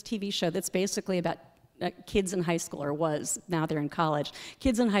this TV show that's basically about kids in high school, or was, now they're in college,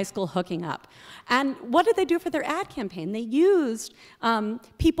 kids in high school hooking up. And what did they do for their ad campaign? They used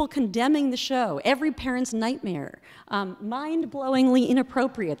people condemning the show, every parent's nightmare, mind-blowingly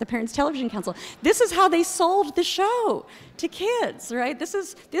inappropriate, the Parents Television Council. This is how they sold the show to kids, right? This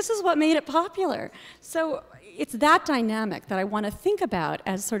is what made it popular. So it's that dynamic that I want to think about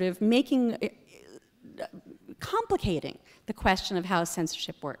as sort of complicating the question of how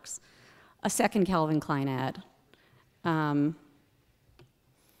censorship works. A second Calvin Klein ad.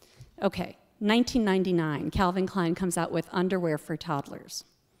 Okay, 1999, Calvin Klein comes out with underwear for toddlers.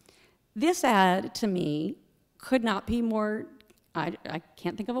 This ad, to me, could not be more, I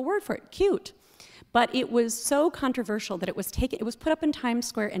can't think of a word for it, cute. But it was so controversial that it was put up in Times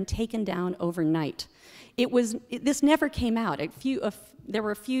Square and taken down overnight. This never came out. There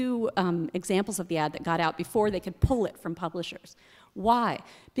were a few examples of the ad that got out before they could pull it from publishers. Why?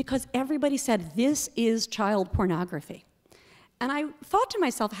 Because everybody said, this is child pornography. And I thought to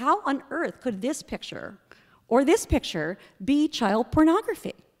myself, how on earth could this picture or this picture be child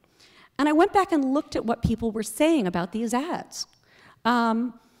pornography? And I went back and looked at what people were saying about these ads.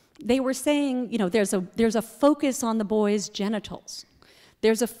 They were saying, you know, there's a focus on the boy's genitals.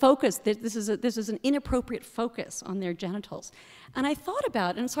 There's a focus, this is an inappropriate focus on their genitals. And I thought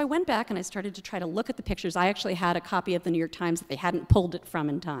about it, and so I went back and I started to try to look at the pictures. I actually had a copy of the New York Times that they hadn't pulled it from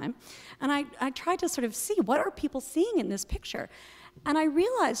in time. And I tried to sort of see, what are people seeing in this picture? And I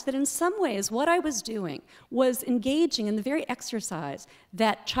realized that in some ways, what I was doing was engaging in the very exercise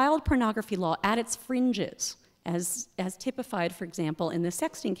that child pornography law at its fringes as typified, for example, in the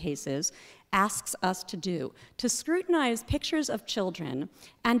sexting cases, asks us to do, to scrutinize pictures of children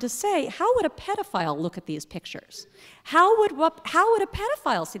and to say, how would a pedophile look at these pictures? How would a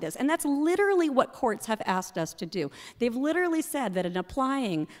pedophile see this? And that's literally what courts have asked us to do. They've literally said that in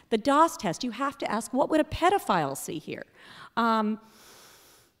applying the DOS test, you have to ask, what would a pedophile see here?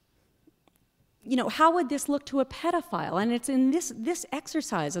 You know, how would this look to a pedophile? And it's in this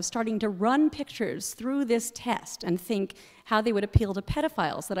exercise of starting to run pictures through this test and think how they would appeal to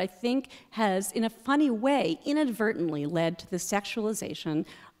pedophiles that I think has, in a funny way, inadvertently led to the sexualization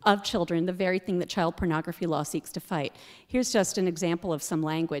of children, the very thing that child pornography law seeks to fight. Here's just an example of some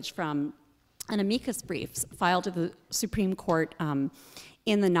language from an amicus brief filed to the Supreme Court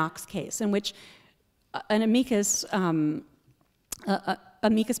in the Knox case, in which an amicus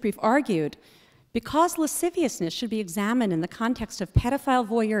brief argued, because lasciviousness should be examined in the context of pedophile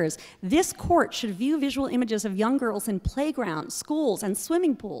voyeurs, this court should view visual images of young girls in playgrounds, schools, and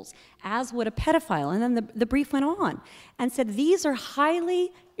swimming pools, as would a pedophile. And then the brief went on and said, these are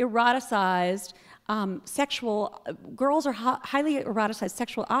highly eroticized girls are highly eroticized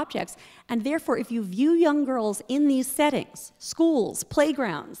sexual objects, and therefore if you view young girls in these settings, schools,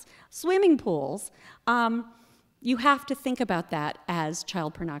 playgrounds, swimming pools, you have to think about that as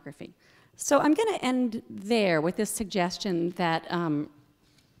child pornography. So I'm going to end there with this suggestion that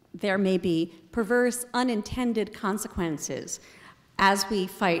there may be perverse, unintended consequences as we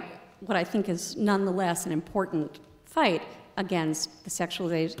fight what I think is nonetheless an important fight against the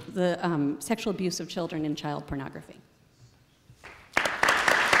sexual abuse of children in child pornography.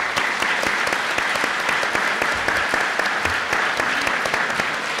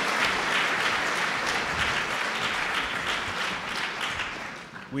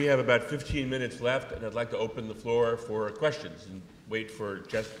 We have about 15 minutes left, and I'd like to open the floor for questions and wait for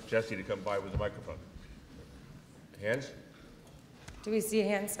Jesse to come by with the microphone. Hands? Do we see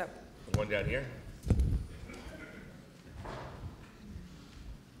hands up? One down here.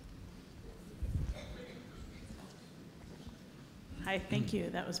 Hi, thank you.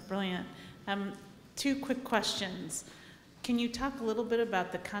 That was brilliant. Two quick questions. Can you talk a little bit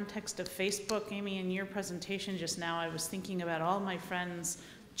about the context of Facebook? Amy, in your presentation just now, I was thinking about all my friends'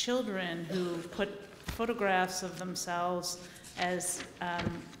 children who put photographs of themselves as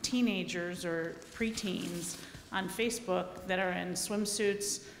teenagers or preteens on Facebook that are in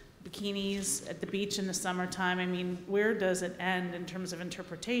swimsuits, bikinis, at the beach in the summertime. I mean, where does it end in terms of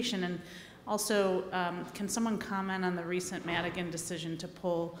interpretation? And also, can someone comment on the recent Madigan decision to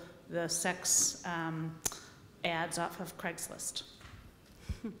pull the sex ads off of Craigslist?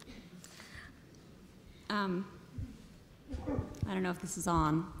 I don't know if this is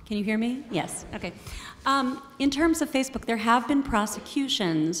on. Can you hear me? Yes, okay. In terms of Facebook, there have been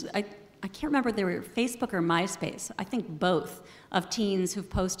prosecutions. I can't remember if they were Facebook or MySpace. I think both, of teens who've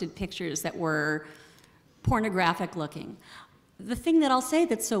posted pictures that were pornographic looking. The thing that I'll say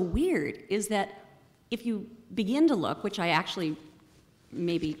that's so weird is that if you begin to look, which I actually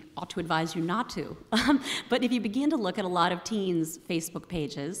maybe ought to advise you not to, but if you begin to look at a lot of teens' Facebook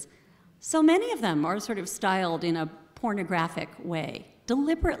pages, so many of them are sort of styled in a pornographic way,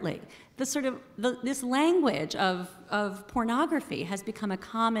 deliberately. This language of pornography has become a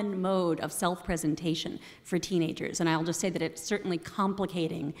common mode of self-presentation for teenagers, and I'll just say that it's certainly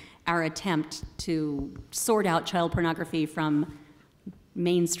complicating our attempt to sort out child pornography from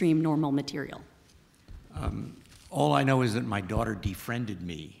mainstream normal material. All I know is that my daughter defriended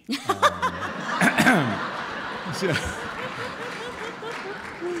me.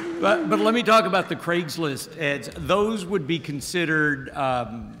 But let me talk about the Craigslist ads. Those would be considered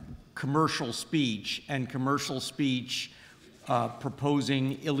commercial speech, and commercial speech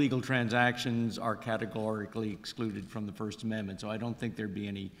proposing illegal transactions are categorically excluded from the First Amendment. So I don't think there'd be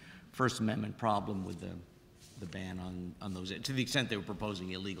any First Amendment problem with the ban on those, to the extent they were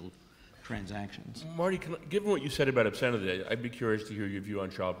proposing illegal transactions. Marty, given what you said about obscenity, I'd be curious to hear your view on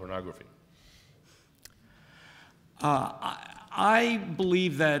child pornography. I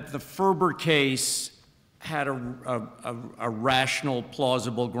believe that the Ferber case had a rational,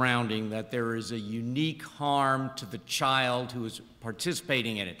 plausible grounding that there is a unique harm to the child who is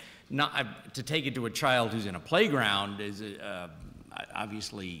participating in it. Not to take it to a child who's in a playground is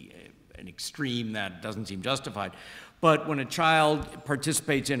obviously an extreme that doesn't seem justified. But when a child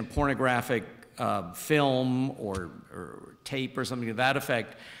participates in a pornographic film or tape or something to that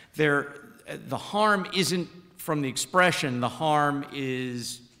effect, the harm isn't from the expression, the harm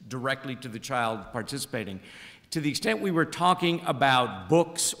is directly to the child participating. To the extent we were talking about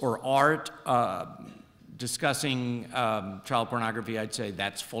books or art discussing child pornography, I'd say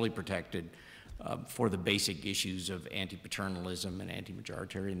that's fully protected for the basic issues of anti-paternalism and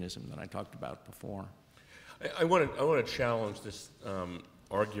anti-majoritarianism that I talked about before. I want to challenge this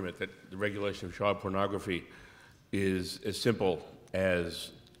argument that the regulation of child pornography is as simple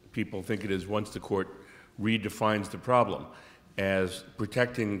as people think it is once the court redefines the problem as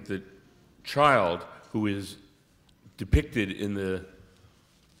protecting the child who is depicted in the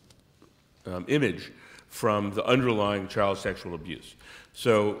image from the underlying child sexual abuse.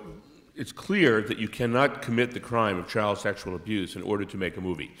 So it's clear that you cannot commit the crime of child sexual abuse in order to make a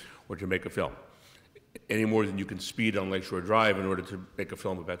movie or to make a film, any more than you can speed on Lakeshore Drive in order to make a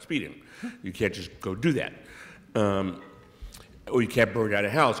film about speeding. You can't just go do that. Or you can't burn down a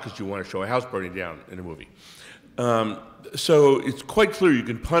house because you want to show a house burning down in a movie. So it's quite clear you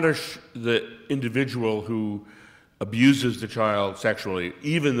can punish the individual who abuses the child sexually,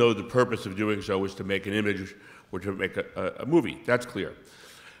 even though the purpose of doing so is to make an image or to make a movie. That's clear.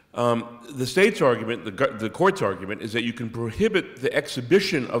 The state's argument, the court's argument, is that you can prohibit the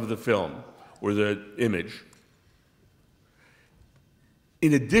exhibition of the film or the image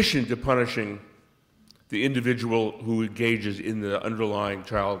in addition to punishing the individual who engages in the underlying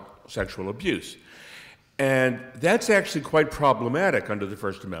child sexual abuse. And that's actually quite problematic under the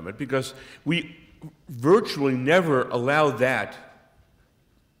First Amendment because we virtually never allow that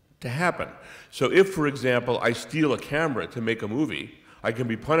to happen. So if, for example, I steal a camera to make a movie, I can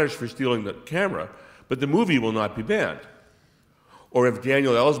be punished for stealing the camera, but the movie will not be banned. Or if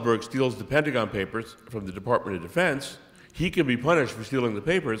Daniel Ellsberg steals the Pentagon Papers from the Department of Defense, he can be punished for stealing the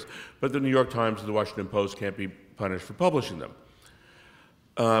papers, but the New York Times and the Washington Post can't be punished for publishing them.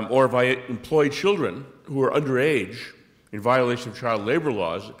 Or if I employ children who are underage in violation of child labor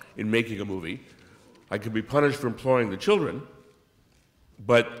laws in making a movie, I can be punished for employing the children,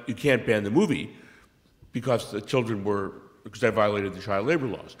 but you can't ban the movie because the children were, because I violated the child labor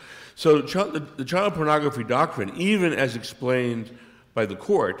laws. So the child pornography doctrine, even as explained by the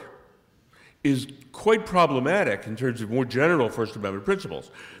court, is quite problematic in terms of more general First Amendment principles,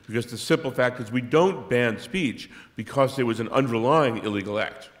 because the simple fact is we don't ban speech because there was an underlying illegal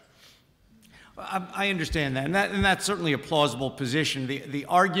act. I understand that, and that's certainly a plausible position. The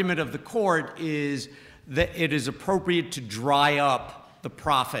argument of the court is that it is appropriate to dry up the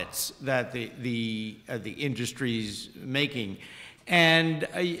profits that the industry's making. And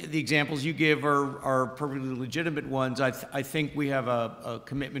the examples you give are perfectly legitimate ones. I think we have a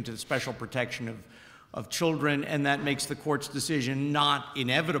commitment to the special protection of children, and that makes the court's decision not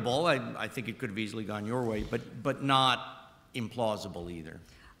inevitable. I think it could have easily gone your way, but not implausible either.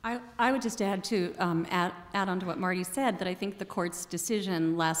 I would just add on to what Marty said, that I think the court's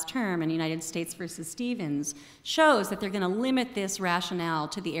decision last term in United States versus Stevens shows that they're going to limit this rationale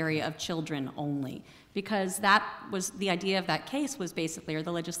to the area of children only. Because that was the idea of that case was basically, or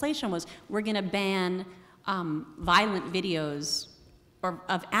the legislation was, we're going to ban violent videos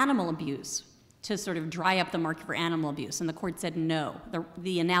of animal abuse to sort of dry up the market for animal abuse. And the court said no.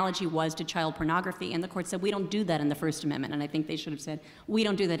 The analogy was to child pornography, and the court said we don't do that in the First Amendment. And I think they should have said we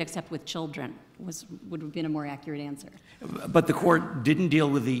don't do that except with children, would have been a more accurate answer. But the court didn't deal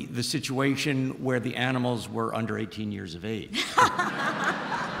with the situation where the animals were under 18 years of age.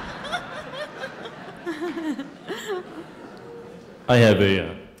 I have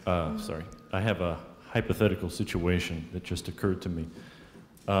a hypothetical situation that just occurred to me.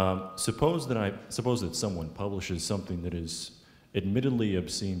 Suppose that someone publishes something that is admittedly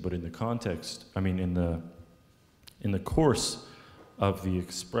obscene, but in the context, in the course of the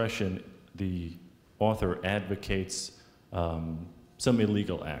expression, the author advocates some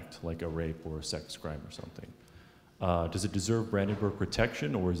illegal act, like a rape or a sex crime or something. Does it deserve Brandenburg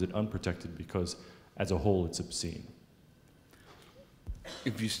protection, or is it unprotected because, as a whole, it's obscene?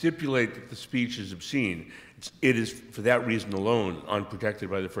 If you stipulate that the speech is obscene, it is for that reason alone unprotected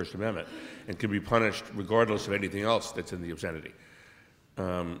by the First Amendment and can be punished regardless of anything else that's in the obscenity.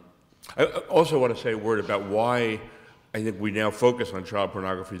 I also want to say a word about why I think we now focus on child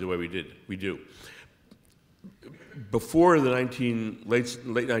pornography the way we do. Before the late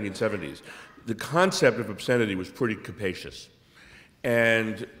 1970s, the concept of obscenity was pretty capacious,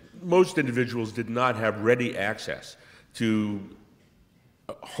 and most individuals did not have ready access to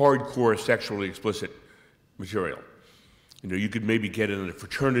hardcore sexually explicit material. You could maybe get it in a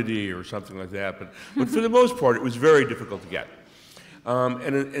fraternity or something like that, but for the most part, it was very difficult to get. And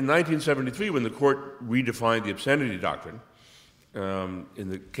in 1973, when the court redefined the obscenity doctrine, in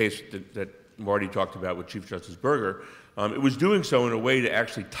the case that Marty talked about with Chief Justice Berger, it was doing so in a way to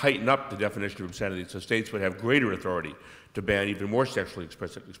actually tighten up the definition of obscenity so states would have greater authority to ban even more sexually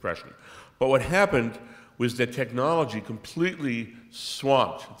explicit expression. But what happened was that technology completely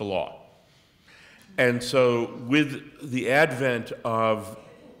swamped the law. And so with the advent of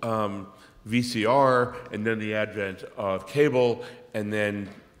VCR, and then the advent of cable, and then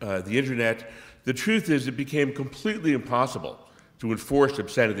the internet, the truth is it became completely impossible to enforce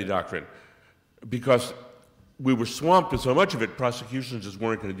obscenity doctrine because we were swamped with so much of it, prosecutions just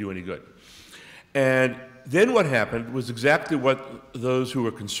weren't going to do any good. And then what happened was exactly what those who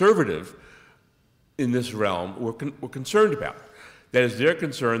were conservative in this realm were concerned about. That is, they're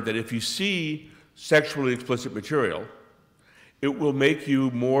concerned that if you see sexually explicit material, it will make you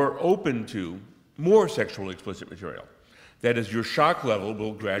more open to more sexually explicit material. That is, your shock level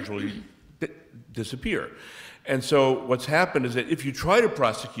will gradually disappear. And so what's happened is that if you try to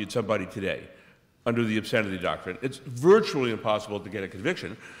prosecute somebody today under the obscenity doctrine, it's virtually impossible to get a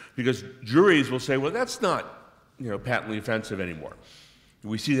conviction because juries will say, well, that's not, patently offensive anymore.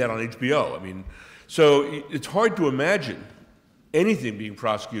 We see that on HBO. I mean, so it's hard to imagine anything being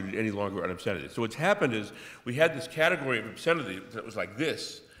prosecuted any longer on obscenity. So what's happened is we had this category of obscenity that was like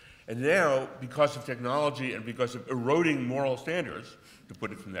this, and now, because of technology and because of eroding moral standards, to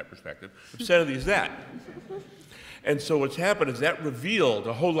put it from that perspective, obscenity is that. And so what's happened is that revealed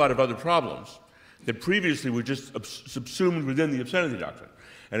a whole lot of other problems that previously were just subsumed within the obscenity doctrine.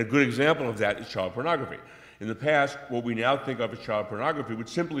 And a good example of that is child pornography. In the past, what we now think of as child pornography would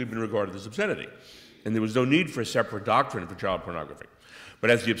simply have been regarded as obscenity. And there was no need for a separate doctrine for child pornography. But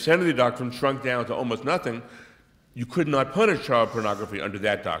as the obscenity doctrine shrunk down to almost nothing, you could not punish child pornography under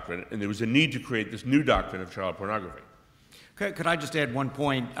that doctrine, and there was a need to create this new doctrine of child pornography. Could I just add one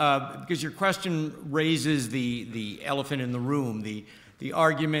point? Because your question raises the elephant in the room, the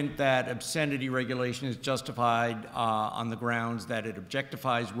argument that obscenity regulation is justified on the grounds that it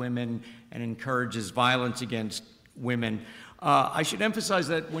objectifies women and encourages violence against women. I should emphasize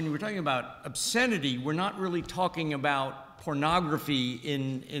that when we're talking about obscenity, we're not really talking about pornography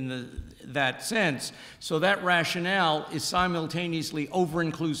in that sense. So that rationale is simultaneously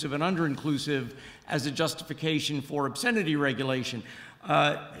over-inclusive and under-inclusive as a justification for obscenity regulation.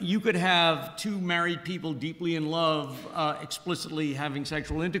 You could have two married people deeply in love, explicitly having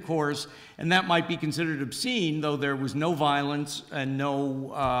sexual intercourse, and that might be considered obscene, though there was no violence and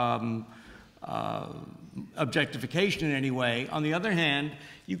no objectification in any way. On the other hand,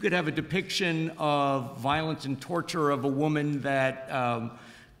 you could have a depiction of violence and torture of a woman that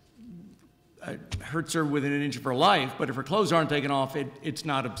hurts her within an inch of her life, but if her clothes aren't taken off, it's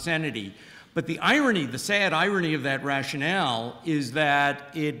not obscenity. But the irony, the sad irony of that rationale is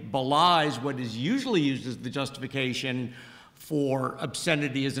that it belies what is usually used as the justification for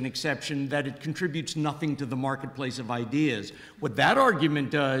obscenity as an exception, that it contributes nothing to the marketplace of ideas. What that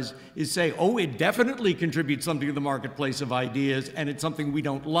argument does is say, oh, it definitely contributes something to the marketplace of ideas, and it's something we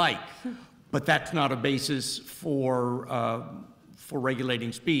don't like. But that's not a basis for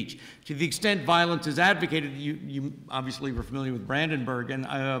regulating speech. To the extent violence is advocated, you obviously were familiar with Brandenburg,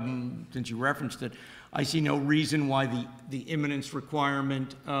 and since you referenced it, I see no reason why the imminence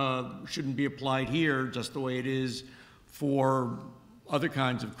requirement shouldn't be applied here just the way it is for other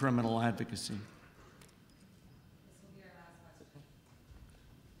kinds of criminal advocacy.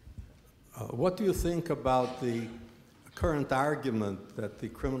 What do you think about the current argument that the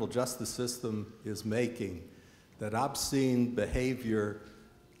criminal justice system is making, that obscene behavior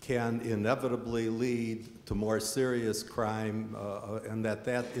can inevitably lead to more serious crime, and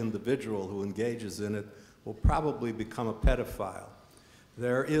that individual who engages in it will probably become a pedophile?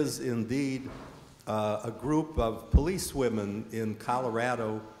 There is indeed a group of policewomen in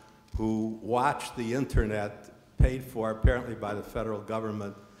Colorado who watch the internet, paid for apparently by the federal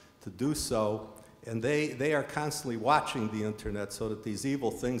government to do so, and they are constantly watching the internet so that these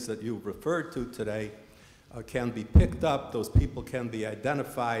evil things that you referred to today can be picked up, those people can be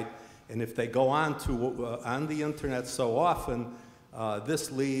identified, and if they go on the internet so often,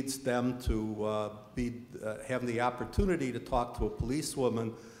 this leads them to have the opportunity to talk to a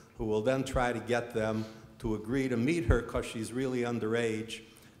policewoman who will then try to get them to agree to meet her because she's really underage,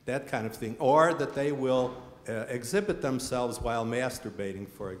 that kind of thing, or that they will exhibit themselves while masturbating,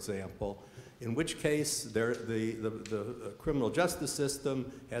 for example, in which case the criminal justice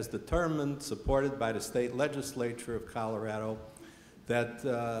system has determined, supported by the state legislature of Colorado, that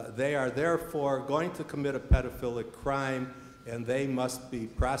they are therefore going to commit a pedophilic crime and they must be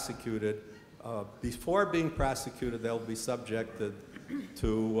prosecuted. Before being prosecuted, they'll be subjected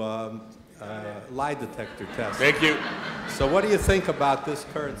to lie detector tests. Thank you. So what do you think about this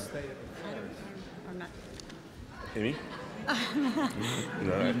current state of affairs? I'm not. Amy?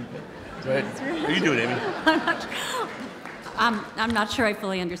 No. Go ahead. How are you doing, Amy? I'm not sure I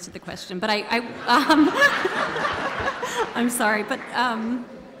fully understood the question, but I'm sorry, but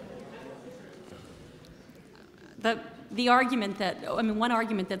The argument that, I mean, one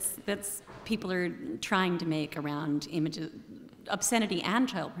argument that's people are trying to make around images, obscenity and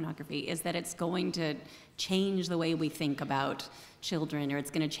child pornography, is that it's going to change the way we think about children, or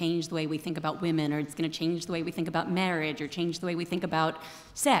it's going to change the way we think about women, or it's going to change the way we think about marriage, or change the way we think about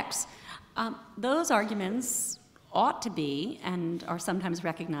sex. Those arguments ought to be and are sometimes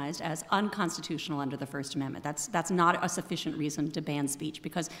recognized as unconstitutional under the First Amendment. That's not a sufficient reason to ban speech,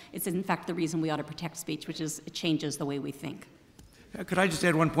 because it's in fact the reason we ought to protect speech, which is it changes the way we think. Could I just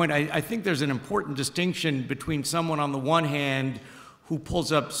add one point? I think there's an important distinction between someone on the one hand who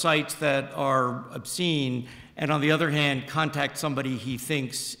pulls up sites that are obscene and on the other hand contacts somebody he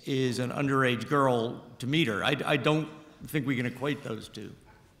thinks is an underage girl to meet her. I don't think we can equate those two.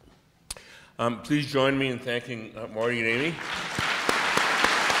 Please join me in thanking Marty and Amy.